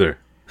say either.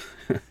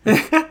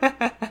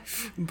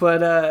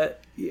 But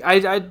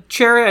I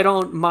cherry I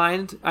don't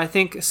mind. I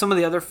think some of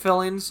the other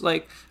fillings,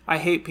 like I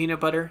hate peanut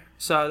butter,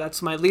 so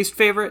that's my least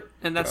favorite,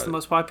 and that's Got the it.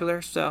 most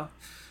popular. So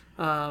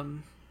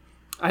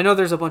I know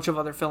there's a bunch of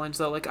other fillings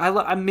though. Like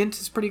I mint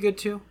is pretty good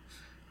too.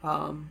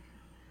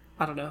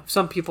 I don't know.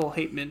 Some people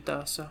hate mint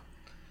though. So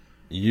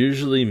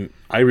Usually,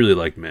 I really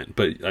like mint,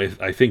 but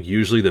I think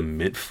usually the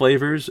mint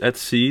flavors at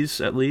C's,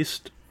 at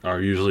least,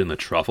 are usually in the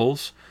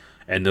truffles,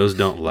 and those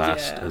don't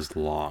last Yeah. as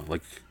long.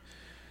 Like,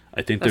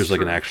 I think That's there's like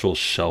an true. actual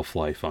shelf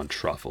life on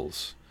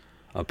truffles,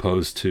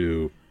 opposed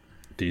to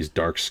these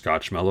dark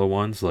Scotchmellow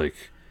ones. Like,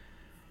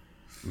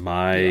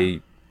 my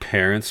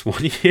parents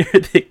one year,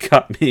 they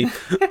got me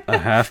a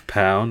half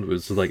pound. It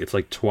was like, it's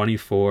like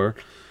 24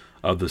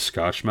 of the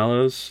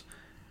Scotchmellows.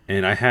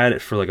 And I had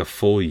it for like a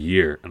full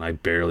year, and I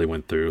barely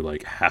went through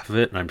like half of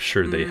it, and I'm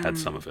sure they had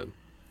some of it.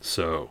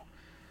 So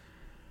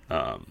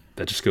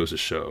that just goes to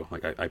show,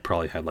 like I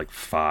probably had like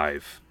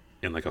 5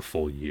 in like a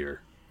full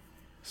year.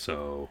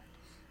 So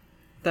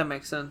that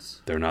makes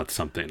sense. they're not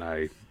something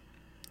I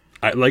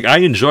like. I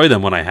enjoy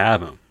them when I have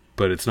them,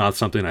 but it's not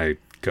something I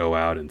go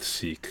out and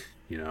seek.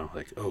 You know,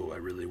 like, oh, I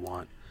really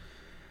want.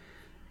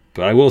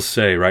 But I will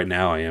say, right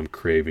now, I am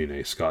craving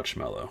a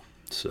Scotchmellow.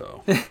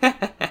 So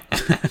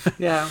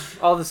Yeah,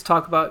 all this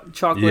talk about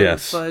chocolate and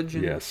yes, fudge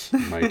and yes,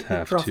 might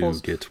have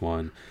truffles. to get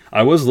one.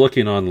 I was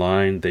looking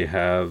online. They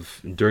have,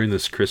 during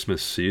this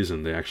Christmas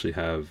season, they actually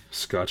have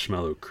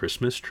Scotchmellow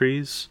Christmas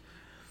trees.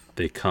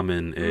 They come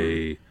in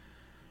a,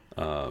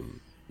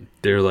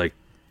 they're like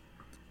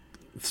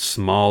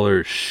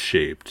smaller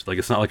shaped. Like,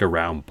 it's not like a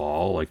round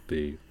ball like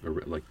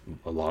like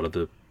a lot of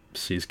the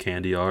See's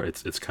candy are.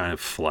 It's kind of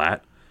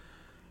flat,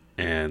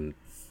 and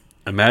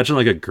imagine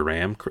like a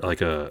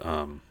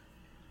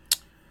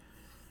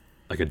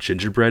like a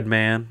gingerbread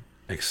man,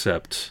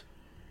 except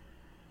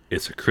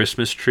it's a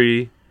Christmas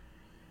tree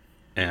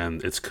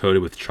and it's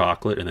coated with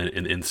chocolate, and then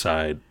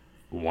inside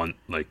one,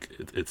 like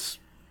it's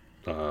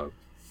the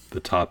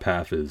top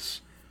half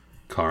is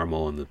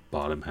caramel and the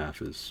bottom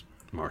half is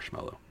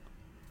marshmallow.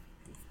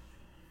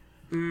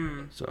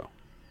 So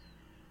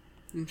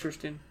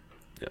Interesting.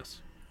 yes.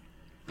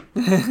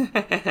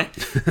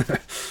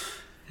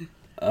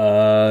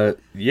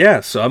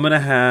 Yeah, so I'm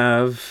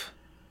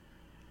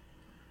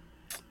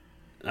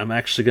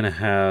actually gonna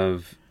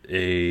have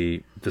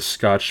the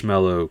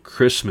Scotchmellow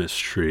Christmas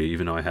tree,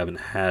 even though I haven't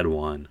had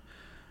one.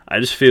 I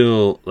just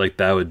feel like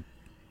that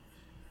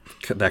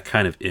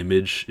kind of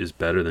image is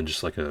better than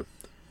just like a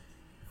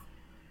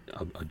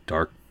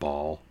dark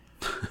ball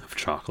of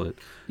chocolate.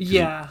 'Cause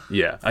Yeah.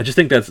 yeah, I just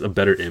think that's a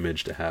better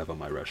image to have on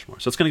my Rushmore.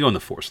 So it's gonna go in the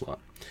 4 slot.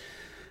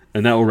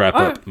 And that will wrap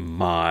All up right.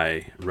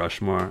 my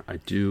Rushmore. I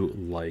do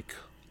like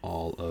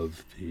all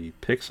of the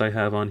picks I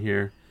have on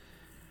here.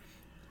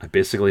 I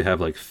basically have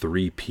like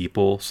 3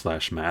 people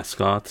 /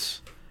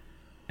 mascots,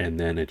 and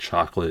then a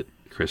chocolate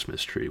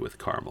Christmas tree with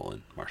caramel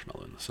and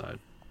marshmallow on the side.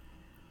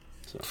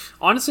 So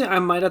Honestly, I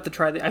might have to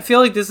try I feel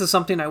like this is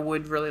something I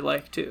would really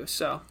like too,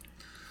 so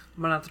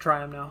I'm gonna have to try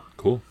them now.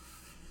 cool.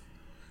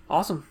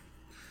 Awesome.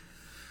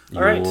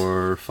 All right.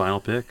 Your final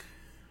pick?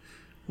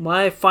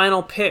 My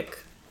final pick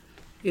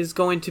is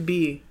going to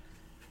be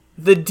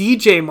the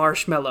DJ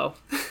Marshmallow.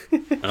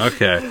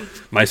 Okay.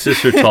 My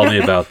sister told me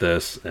about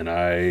this, and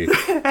I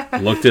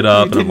looked it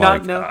up, You and I'm did not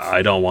like, know?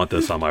 I don't want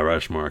this on my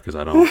Rushmore because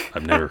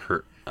I've never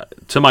heard.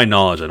 To my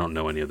knowledge, I don't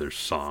know any of their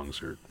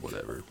songs or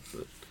whatever.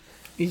 But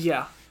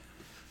Yeah.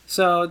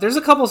 So there's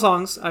a couple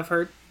songs I've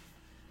heard.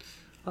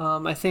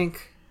 I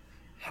think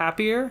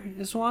Happier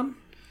is one.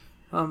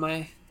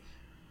 I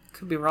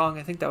could be wrong.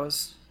 I think that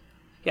was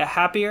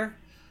Happier.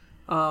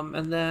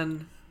 And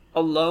then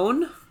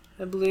Alone,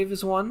 I believe,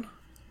 is one.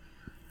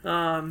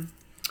 And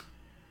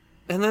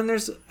then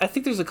I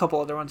think there's a couple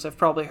other ones I've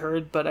probably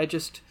heard, but I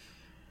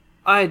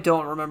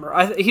don't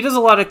remember. He does a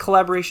lot of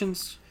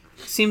collaborations.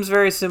 Seems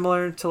very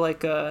similar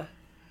to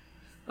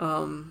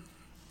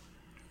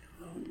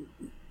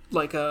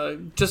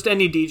just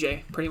any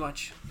DJ, pretty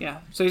much. Yeah.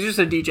 So he's just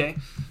a DJ.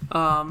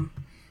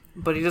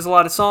 But he does a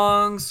lot of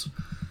songs.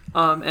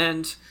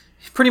 And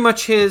pretty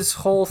much his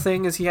whole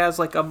thing is he has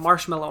like a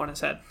marshmallow on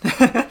his head.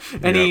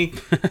 And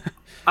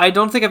I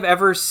don't think I've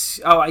ever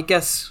I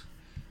guess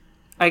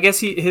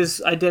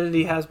his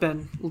identity has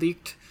been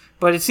leaked,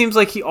 but it seems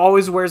like he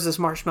always wears this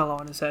marshmallow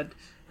on his head.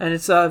 And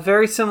it's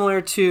very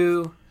similar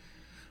to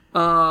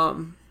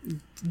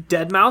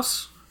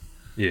Deadmau5.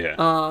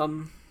 Yeah.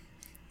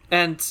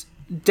 And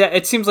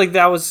it seems like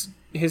that was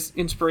his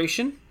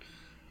inspiration.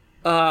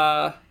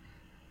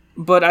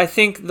 But I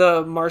think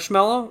the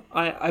Marshmello,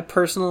 I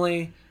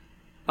personally,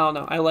 I don't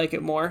know, I like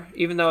it more.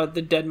 Even though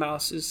the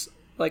Deadmau5 is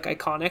like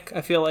iconic,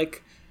 I feel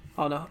like,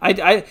 I don't know,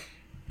 I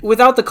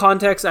without the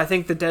context, I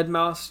think the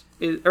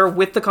Deadmau5 or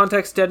with the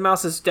context,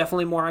 Deadmau5 is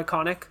definitely more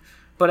iconic.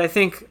 But I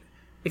think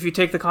if you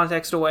take the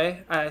context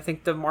away, I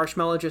think the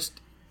Marshmello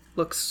just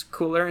looks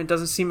cooler and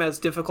doesn't seem as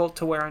difficult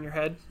to wear on your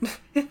head.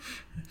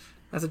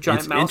 As a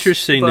giant mouse. It's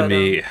interesting to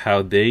me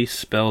how they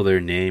spell their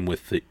name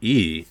with the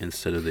E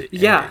instead of the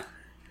yeah. A.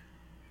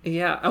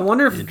 Yeah, I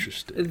wonder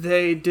if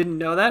they didn't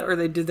know that or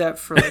they did that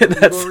for like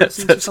legal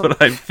reasons. That's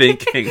what I'm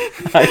thinking.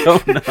 I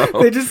don't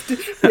know.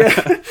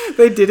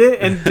 They did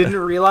it and didn't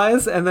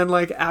realize, and then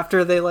like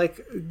after they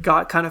like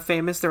got kind of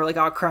famous, they were like,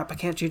 "Oh crap, I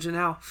can't change it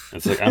now."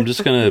 It's like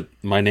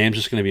my name's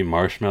just gonna be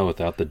Marshmallow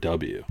without the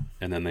W,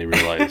 and then they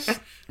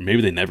realized,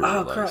 maybe they never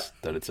realized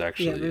that it's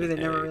actually maybe they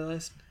never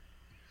realized.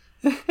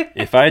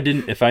 If I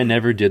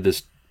never did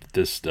this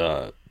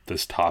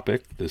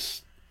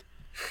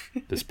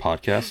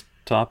podcast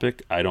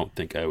topic, I don't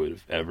think I would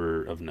have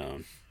ever have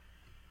known.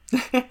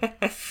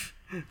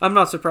 I'm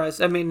not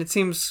surprised. I mean, it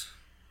seems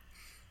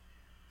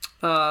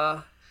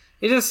it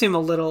does seem a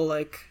little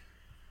like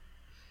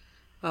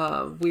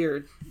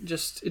weird.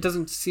 Just it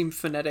doesn't seem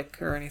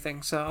phonetic or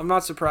anything, so I'm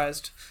not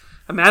surprised.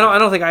 I mean, I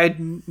don't think I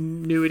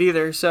knew it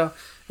either. So,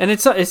 and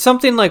it's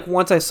something like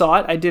once I saw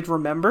it, I did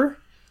remember.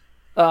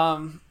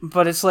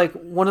 But it's like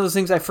one of those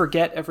things I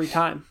forget every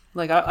time.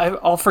 Like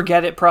I'll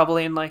forget it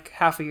probably in like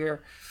half a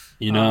year.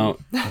 You know,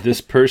 this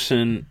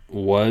person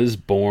was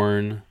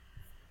born.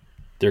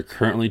 They're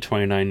currently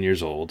 29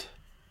 years old.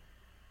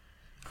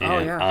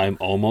 And I'm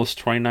almost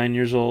 29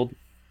 years old.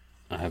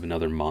 I have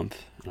another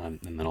month,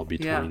 and then I'll be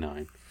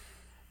 29.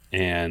 Yeah.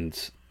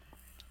 And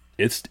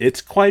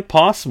it's quite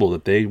possible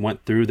that they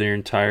went through their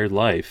entire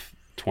life,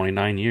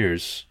 29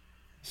 years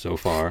so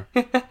far,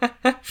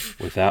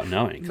 without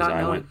knowing.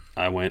 Because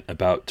I went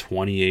about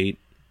 28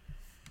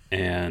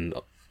 and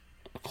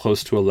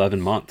close to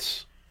 11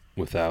 months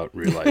without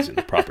realizing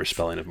the proper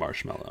spelling of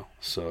marshmallow.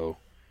 So,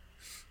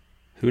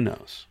 who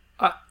knows?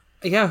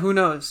 Yeah, who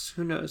knows?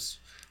 Who knows?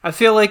 I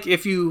feel like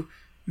if you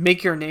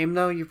make your name,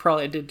 though, you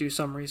probably did do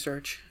some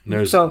research.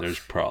 There's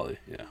probably,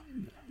 yeah.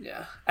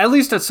 Yeah. At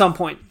least at some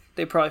point,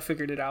 they probably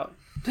figured it out.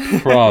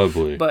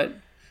 Probably. But,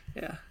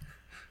 yeah.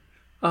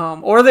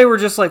 Or they were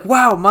just like,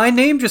 wow, my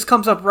name just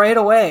comes up right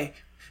away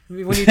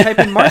when you type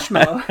in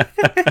marshmallow.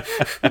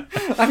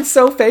 I'm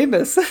so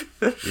famous.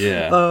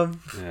 Yeah.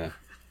 Yeah.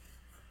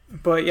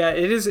 But yeah,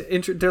 it is.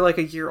 They're like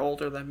a year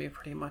older than me,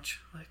 pretty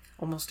much, like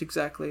almost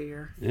exactly a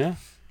year. Yeah.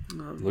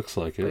 Looks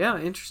like it. Yeah,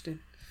 interesting.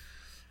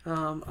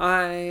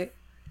 I've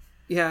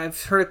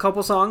heard a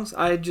couple songs.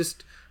 I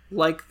just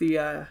like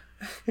the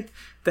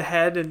the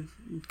head and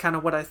kind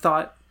of what I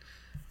thought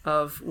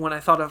of when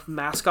I thought of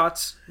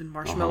mascots and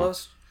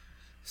marshmallows.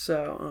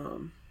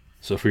 So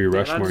for your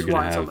Rushmore, you're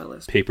going to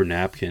have paper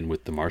napkin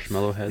with the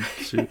marshmallow head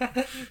suit?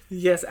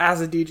 Yes, as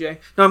a DJ.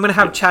 No, I'm going to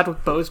have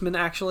Chadwick Boseman,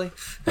 actually,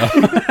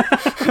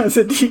 as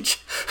a DJ.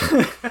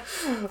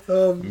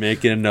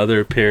 Making another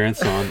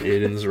appearance on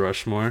Aiden's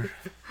Rushmore.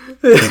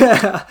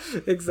 Yeah,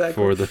 exactly.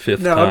 For the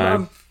fifth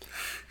time.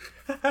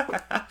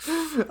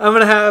 I'm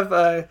going to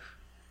have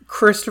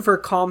Christopher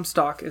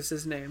Comstock is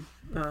his name.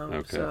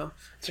 Okay. So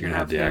you're going to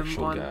have the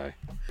actual guy.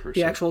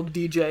 The actual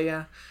DJ,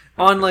 yeah.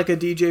 On like a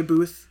DJ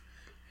booth.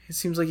 It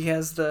seems like he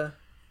has the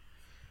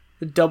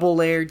double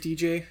layer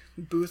DJ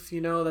booth, you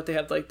know, that they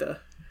had like the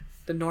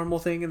normal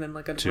thing and then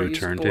like a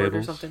raised board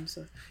or something.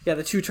 So yeah,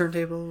 the 2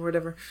 turntable or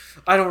whatever.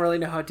 I don't really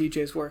know how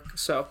DJs work,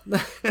 so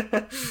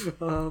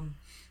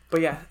but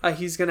yeah,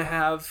 he's gonna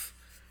have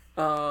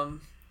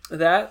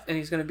that, and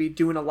he's gonna be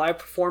doing a live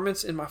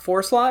performance in my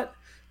 4 slot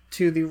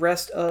to the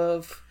rest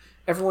of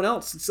everyone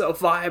else. It's a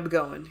vibe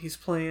going. He's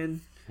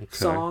playing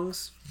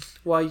songs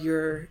while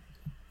you're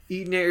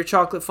eating at your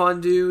chocolate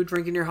fondue,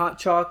 drinking your hot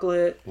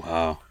chocolate.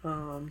 Wow.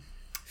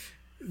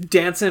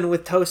 Dancing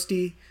with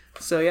Toasty.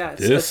 So yeah,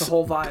 it's the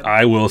whole vibe.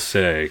 I will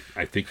say,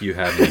 I think you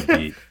had me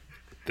beat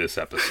this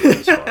episode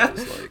as far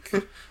as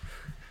like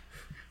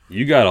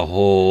you got a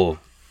whole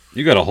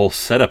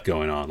setup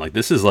going on. Like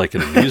this is like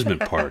an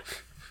amusement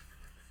park.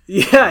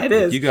 Yeah, it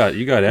is. You got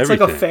everything. It's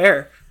like a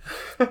fair.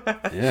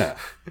 Yeah.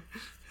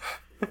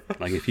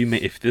 Like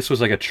if this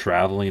was like a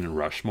traveling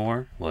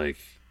Rushmore, like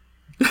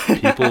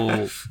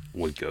people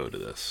would go to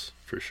this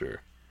for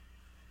sure.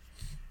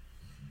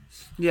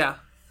 Yeah,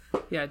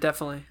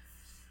 definitely.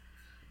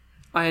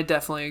 I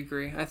definitely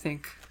agree. I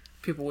think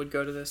people would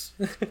go to this.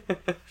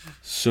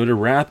 So to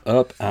wrap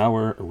up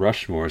our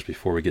Rushmores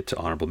before we get to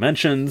honorable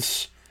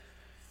mentions,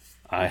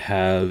 I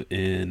have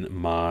in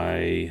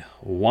my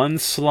 1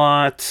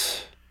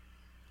 slot,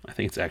 I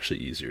think it's actually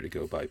easier to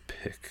go by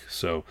pick.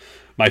 So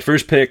my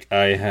first pick,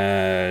 I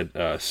had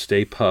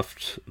Stay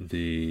Puft,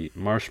 the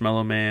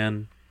Marshmallow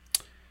Man.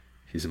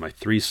 He's in my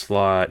 3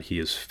 slot. He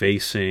is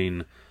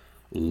facing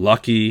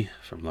Lucky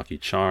from Lucky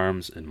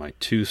Charms in my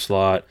 2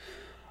 slot.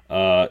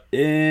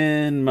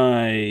 In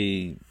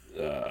my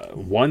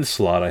one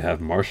slot, I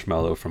have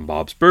Marshmallow from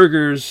Bob's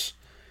Burgers.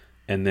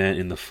 And then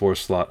in the 4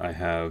 slot, I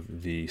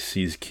have the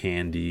See's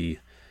Candy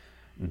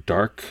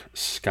Dark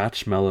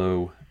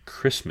Scotchmallow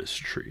Christmas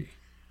Tree.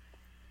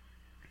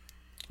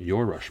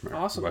 Your Rushmore.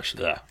 Awesome.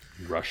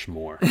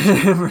 Rushmore.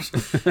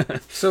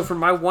 So for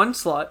my 1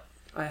 slot,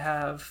 I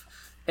have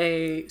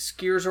a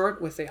ski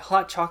resort with a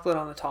hot chocolate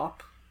on the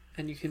top,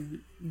 and you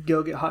can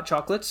go get hot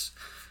chocolates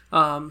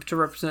to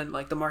represent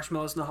like the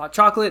marshmallows and the hot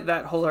chocolate,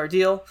 that whole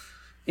ordeal.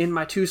 In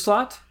my 2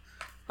 slot,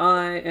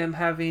 I am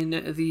having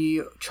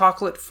the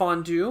chocolate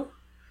fondue,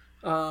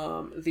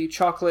 the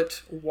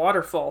chocolate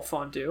waterfall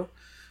fondue,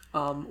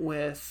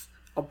 with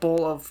a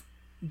bowl of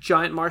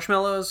giant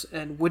marshmallows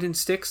and wooden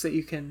sticks that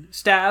you can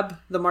stab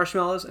the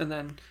marshmallows and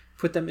then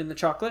put them in the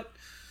chocolate.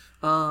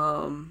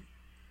 And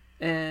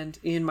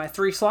in my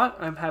 3 slot,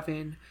 I'm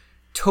having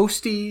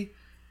Toasty,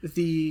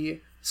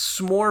 the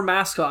s'more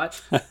mascot,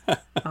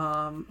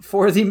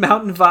 for the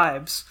mountain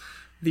vibes,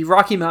 the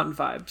Rocky Mountain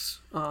vibes.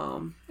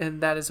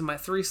 And that is in my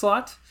 3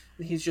 slot.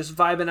 He's just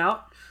vibing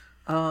out.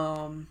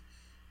 And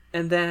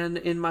then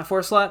in my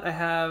 4 slot, I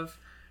have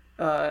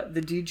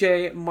the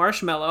DJ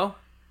Marshmello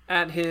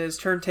at his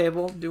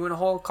turntable doing a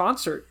whole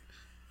concert.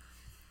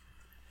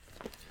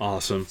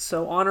 Awesome.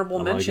 So honorable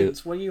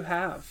mentions. What do you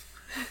have?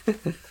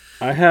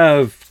 I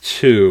have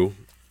 2.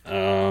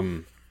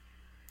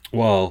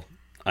 Well,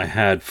 I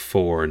had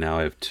 4. Now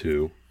I have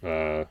 2.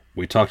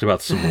 We talked about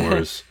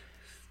s'mores.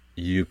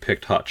 You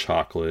picked hot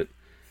chocolate.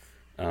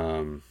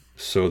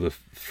 So the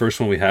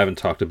first one we haven't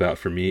talked about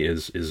for me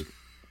is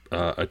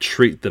a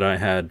treat that I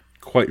had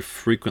quite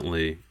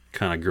frequently,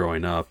 kind of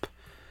growing up,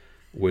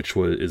 which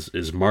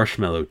is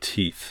marshmallow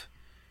teeth.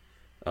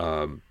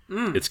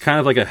 It's kind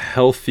of like a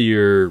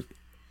healthier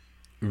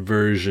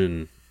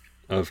version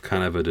of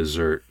kind of a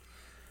dessert.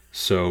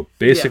 So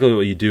basically,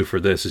 what you do for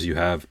this is you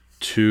have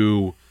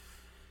two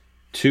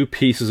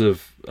pieces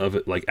of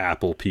it, like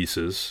apple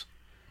pieces,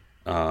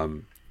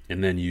 and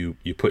then you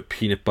put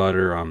peanut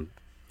butter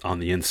on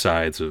the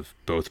insides of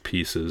both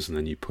pieces, and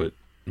then you put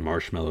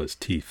marshmallow as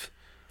teeth,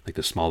 like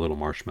the small little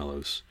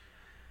marshmallows,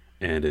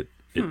 and it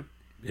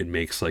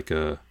makes like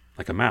a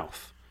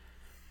mouth,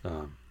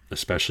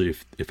 especially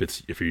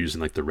if you're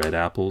using like the red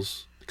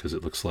apples, because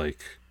it looks like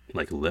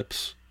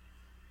lips,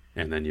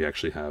 and then you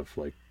actually have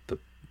like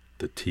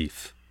the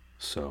teeth.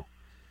 So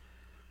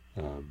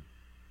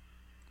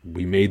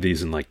we made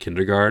these in like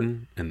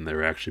kindergarten, and they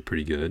were actually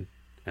pretty good,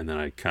 and then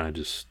I kind of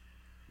just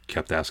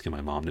kept asking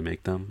my mom to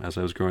make them as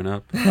I was growing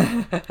up.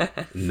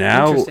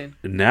 Now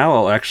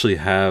I'll actually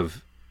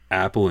have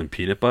apple and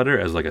peanut butter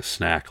as like a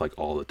snack, like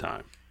all the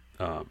time.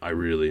 I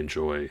really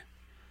enjoy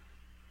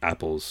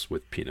apples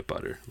with peanut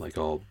butter. Like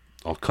I'll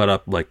cut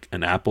up like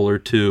an apple or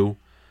 2.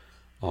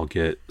 I'll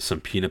get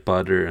some peanut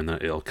butter, and then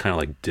it'll kind of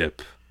like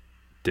dip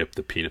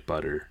the peanut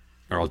butter,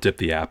 or I'll dip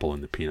the apple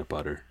in the peanut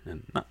butter,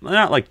 and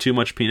not like too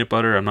much peanut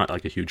butter. I'm not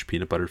like a huge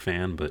peanut butter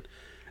fan, but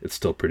it's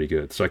still pretty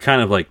good. So I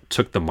kind of like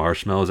took the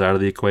marshmallows out of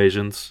the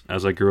equations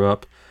as I grew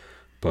up,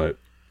 but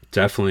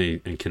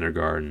definitely in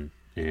kindergarten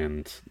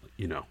and,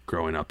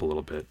 growing up a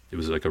little bit, it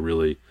was like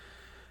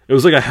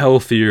a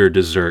healthier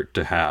dessert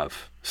to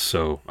have.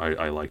 So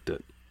I liked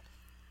it.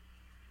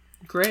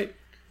 Great.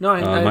 No,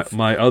 I've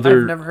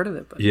never heard of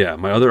it. But. Yeah,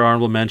 my other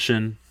honorable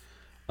mention,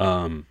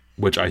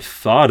 which I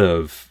thought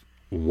of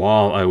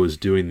while I was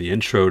doing the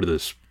intro to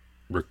this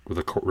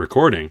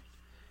recording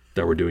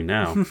that we're doing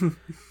now,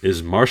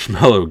 is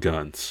marshmallow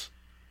guns.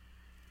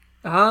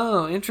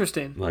 Oh,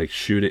 interesting. Like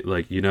shooting,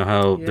 like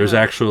how there's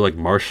actual like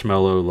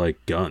marshmallow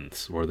like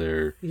guns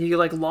where you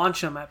like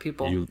launch them at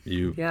people.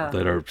 You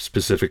that are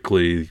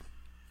specifically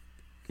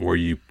where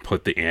you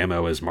put the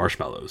ammo as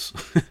marshmallows.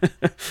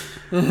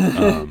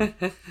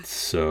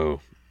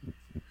 So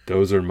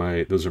those are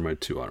my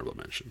 2 honorable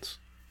mentions.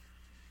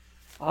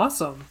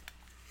 Awesome.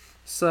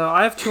 So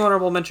I have 2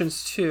 honorable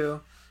mentions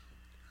too.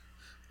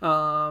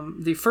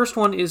 The first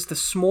one is the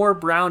s'more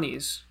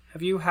brownies.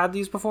 Have you had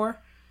these before?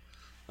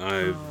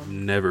 I've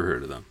never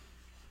heard of them.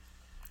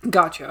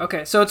 Gotcha.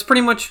 Okay, so it's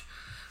pretty much,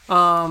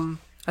 I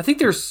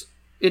think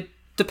it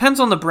depends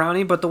on the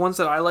brownie, but the ones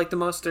that I like the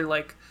most, they're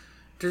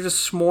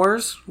just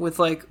s'mores with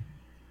like,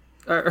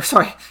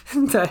 sorry,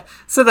 I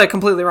said that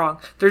completely wrong.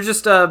 They're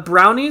just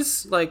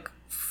brownies, like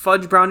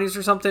fudge brownies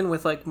or something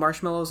with like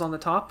marshmallows on the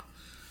top.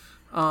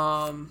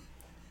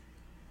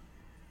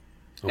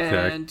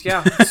 Okay. And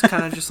yeah, it's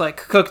kind of just like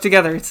cooked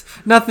together. It's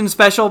nothing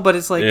special, but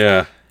it's like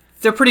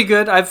they're pretty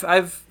good.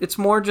 It's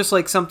more just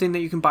like something that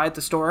you can buy at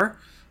the store.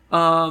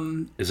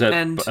 Is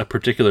that a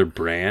particular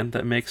brand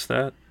that makes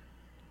that?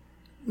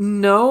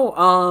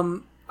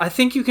 No, I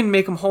think you can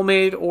make them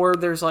homemade, or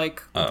there's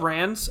like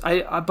brands.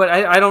 But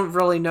I don't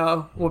really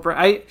know what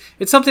brand.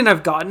 It's something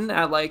I've gotten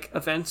at like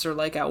events or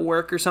like at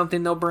work or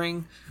something. They'll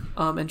bring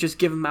and just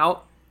give them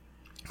out.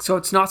 So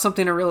it's not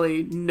something I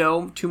really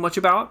know too much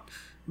about.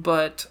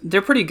 But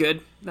they're pretty good.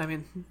 I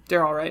mean,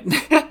 they're all right.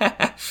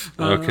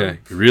 Okay.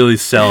 Really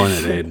selling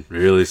it, Aiden.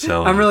 Really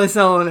selling I'm really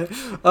selling it.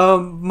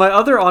 My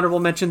other honorable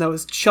mention, though,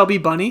 is Chubby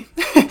Bunny.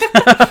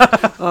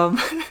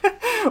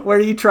 where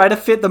you try to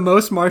fit the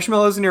most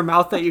marshmallows in your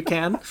mouth that you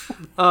can.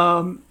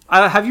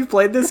 Have you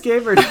played this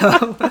game or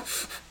no?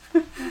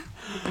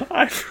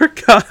 I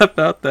forgot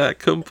about that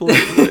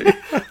completely.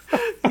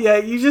 Yeah,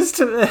 you just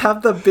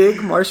have the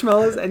big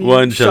marshmallows and you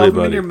One shove Chubby them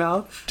in Bunny. your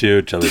mouth.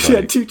 2 Chubby Yeah,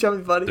 Bunny. 2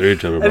 Chubby Bunny. 3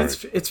 Chubby And Bunny.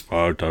 it's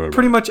 4 Chubby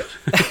pretty Bunny.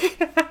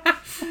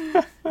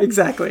 much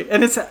exactly,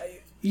 and it's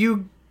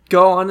you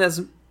go on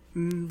as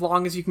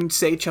long as you can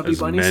say Chubby As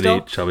Bunny many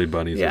still. Chubby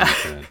Bunnies Yeah.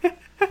 as you can.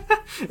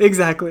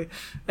 Exactly,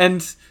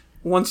 and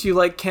once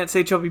you can't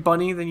say Chubby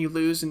Bunny, then you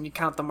lose and you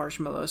count the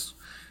marshmallows.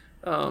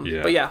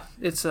 Yeah. But yeah,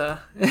 it's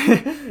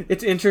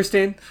it's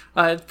interesting.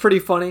 It's pretty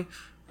funny,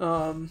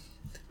 and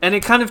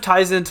it kind of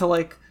ties into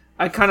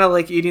I kind of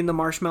like eating the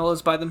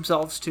marshmallows by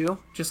themselves too.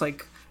 Just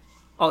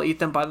I'll eat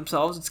them by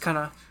themselves. It's kind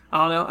of I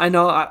don't know. I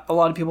know a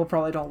lot of people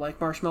probably don't like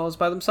marshmallows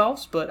by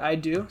themselves, but I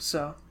do.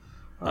 So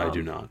I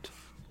do not.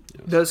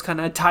 those kind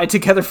of tie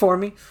together for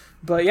me.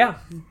 But yeah,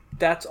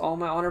 that's all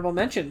my honorable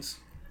mentions.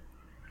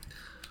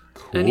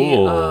 Cool.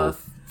 Any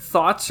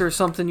thoughts or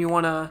something you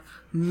want to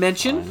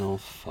mention? Final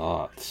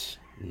thoughts.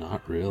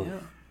 Not really.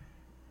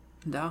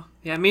 No.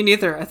 Yeah, me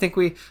neither. I think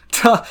we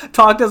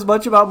talked as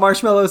much about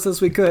marshmallows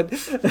as we could.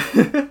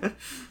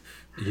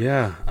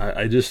 Yeah,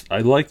 I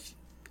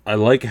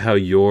like how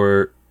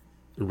your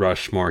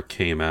Rushmore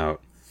came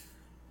out.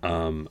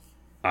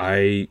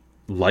 I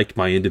like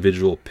my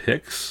individual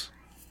picks,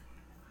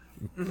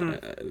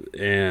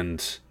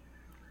 and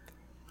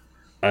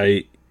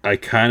I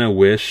kind of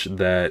wish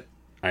that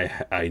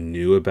I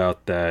knew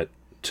about that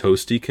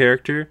Toasty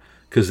character,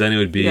 because then it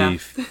would be Yeah.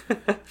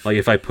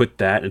 if I put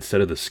that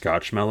instead of the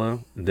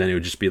Scotchmallow, then it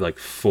would just be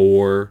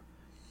 4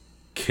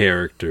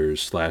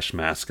 characters /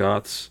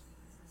 mascots.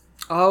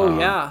 Oh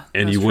yeah,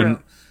 And that's you true.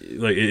 wouldn't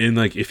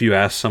if you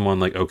ask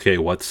someone okay,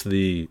 what's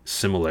the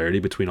similarity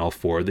between all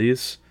 4 of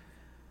these,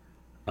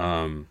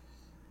 I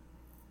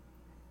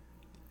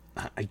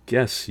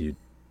guess you'd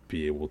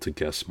be able to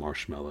guess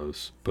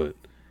marshmallows, but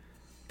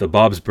the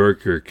Bob's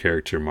Burger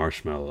character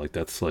Marshmallow,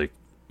 that's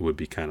would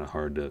be kind of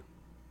hard to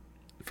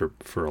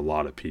for a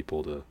lot of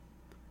people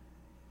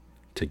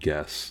to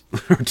guess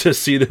or to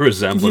see the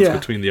resemblance Yeah.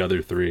 between the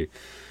other 3.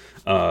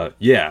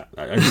 Yeah,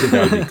 I think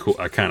that would be cool.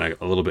 Kind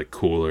of a little bit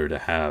cooler to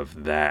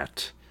have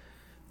that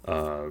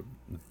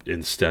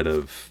instead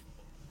of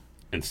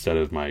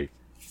my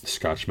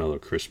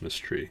Scotchmallow Christmas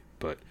tree.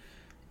 But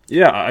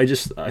yeah, I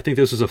think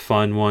this is a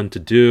fun one to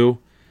do,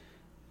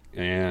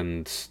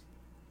 and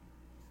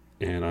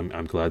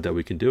I'm glad that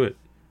we can do it.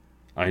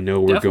 I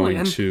know we're Definitely, going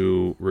and-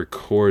 to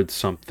record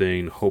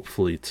something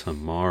hopefully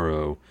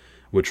tomorrow,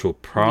 which will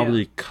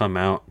probably come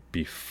out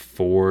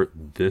before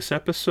this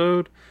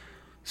episode.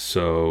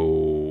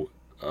 So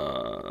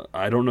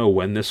I don't know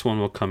when this one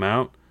will come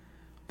out.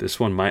 This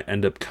one might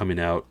end up coming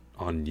out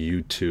on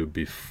YouTube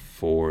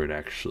before it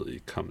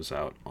actually comes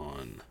out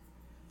on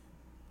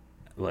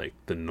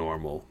the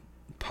normal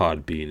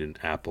Podbean and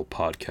Apple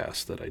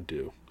podcasts that I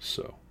do.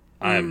 So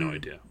I have no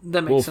idea.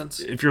 That makes sense.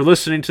 If you're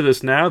listening to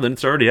this now, then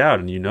it's already out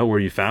and you know where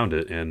you found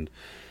it, and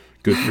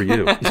good for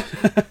you.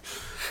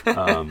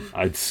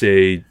 I'd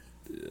say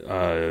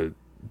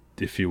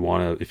if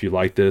you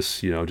like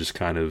this, just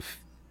kind of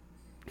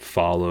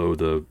follow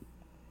the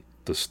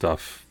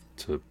stuff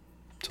to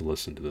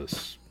listen to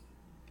this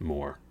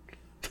more.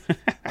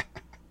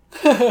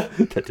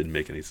 That didn't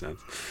make any sense.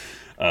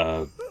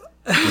 Do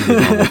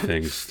the normal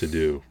things to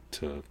do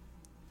to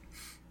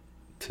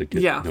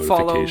get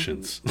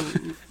notifications.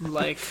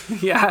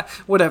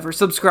 Whatever.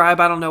 Subscribe.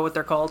 I don't know what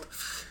they're called.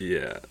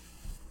 Yeah.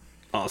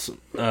 Awesome.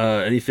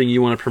 Anything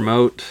you want to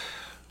promote?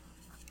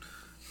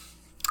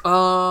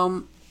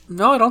 No,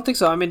 I don't think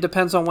so. I mean, it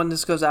depends on when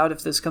this goes out.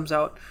 If this comes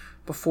out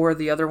before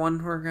the other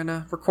one we're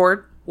gonna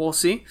record, we'll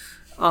see.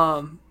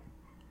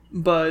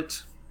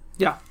 But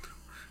yeah,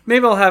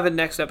 maybe I'll have it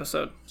next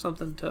episode.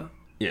 Something to.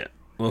 Yeah.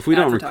 Well, if we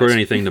don't record Advertise.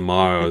 anything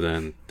tomorrow,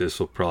 then this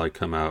will probably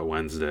come out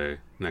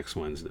next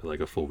Wednesday,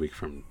 a full week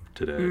from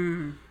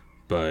today.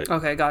 But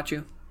Okay, got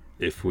you.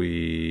 if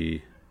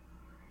we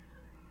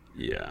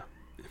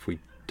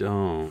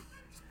don't,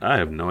 I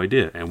have no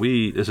idea. And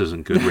this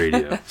isn't good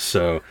radio.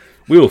 So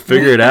we will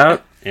figure it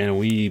out, and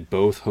we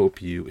both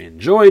hope you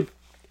enjoyed.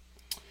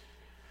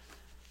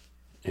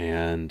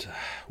 And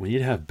we need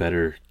to have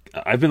better.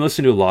 I've been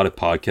listening to a lot of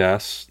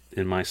podcasts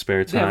in my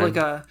spare They have time, like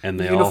a and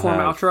they uniform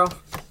all have, outro.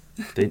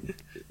 They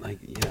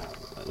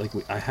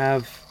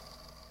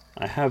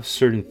I have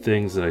certain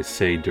things that I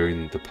say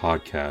during the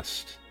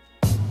podcast,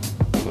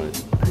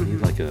 but I need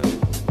like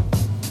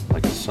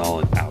a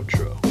solid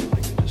outro,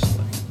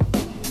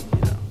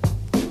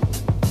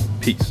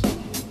 peace.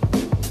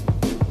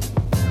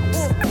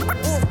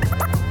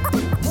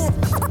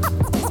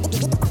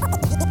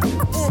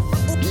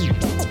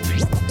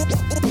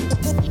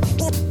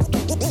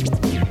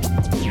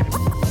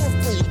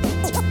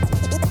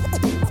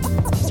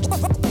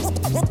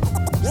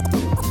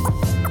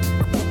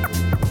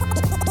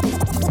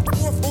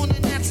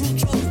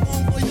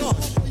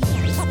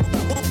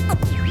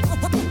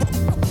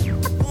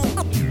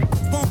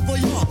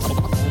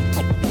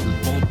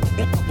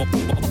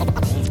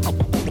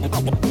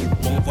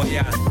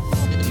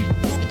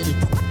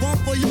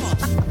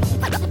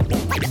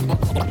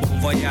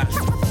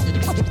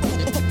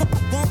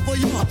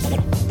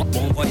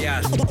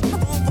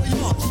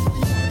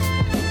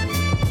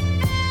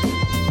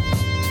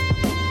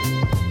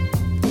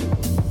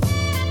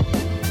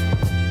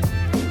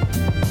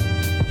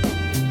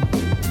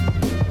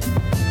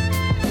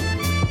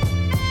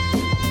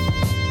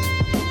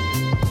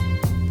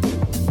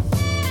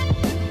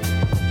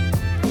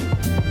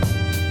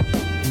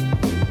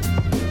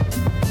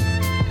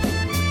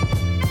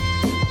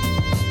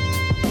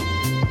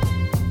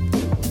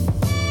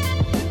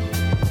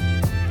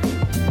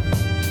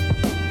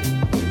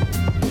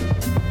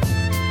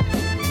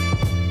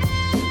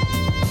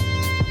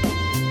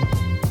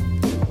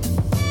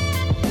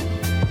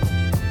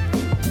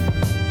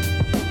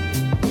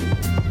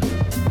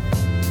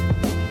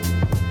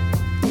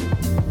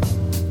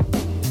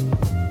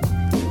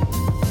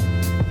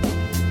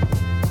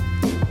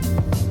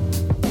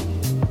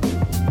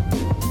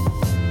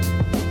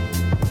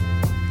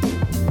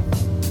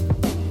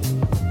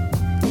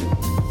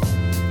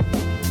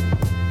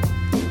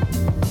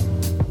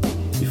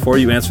 Before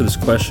you answer this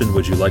question,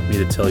 would you like me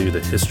to tell you the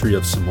history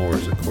of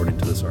s'mores according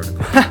to this article?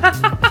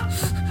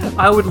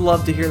 I would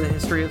love to hear the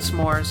history of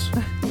s'mores.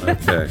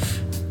 Okay.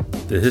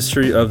 The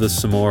history of the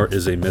s'more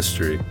is a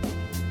mystery.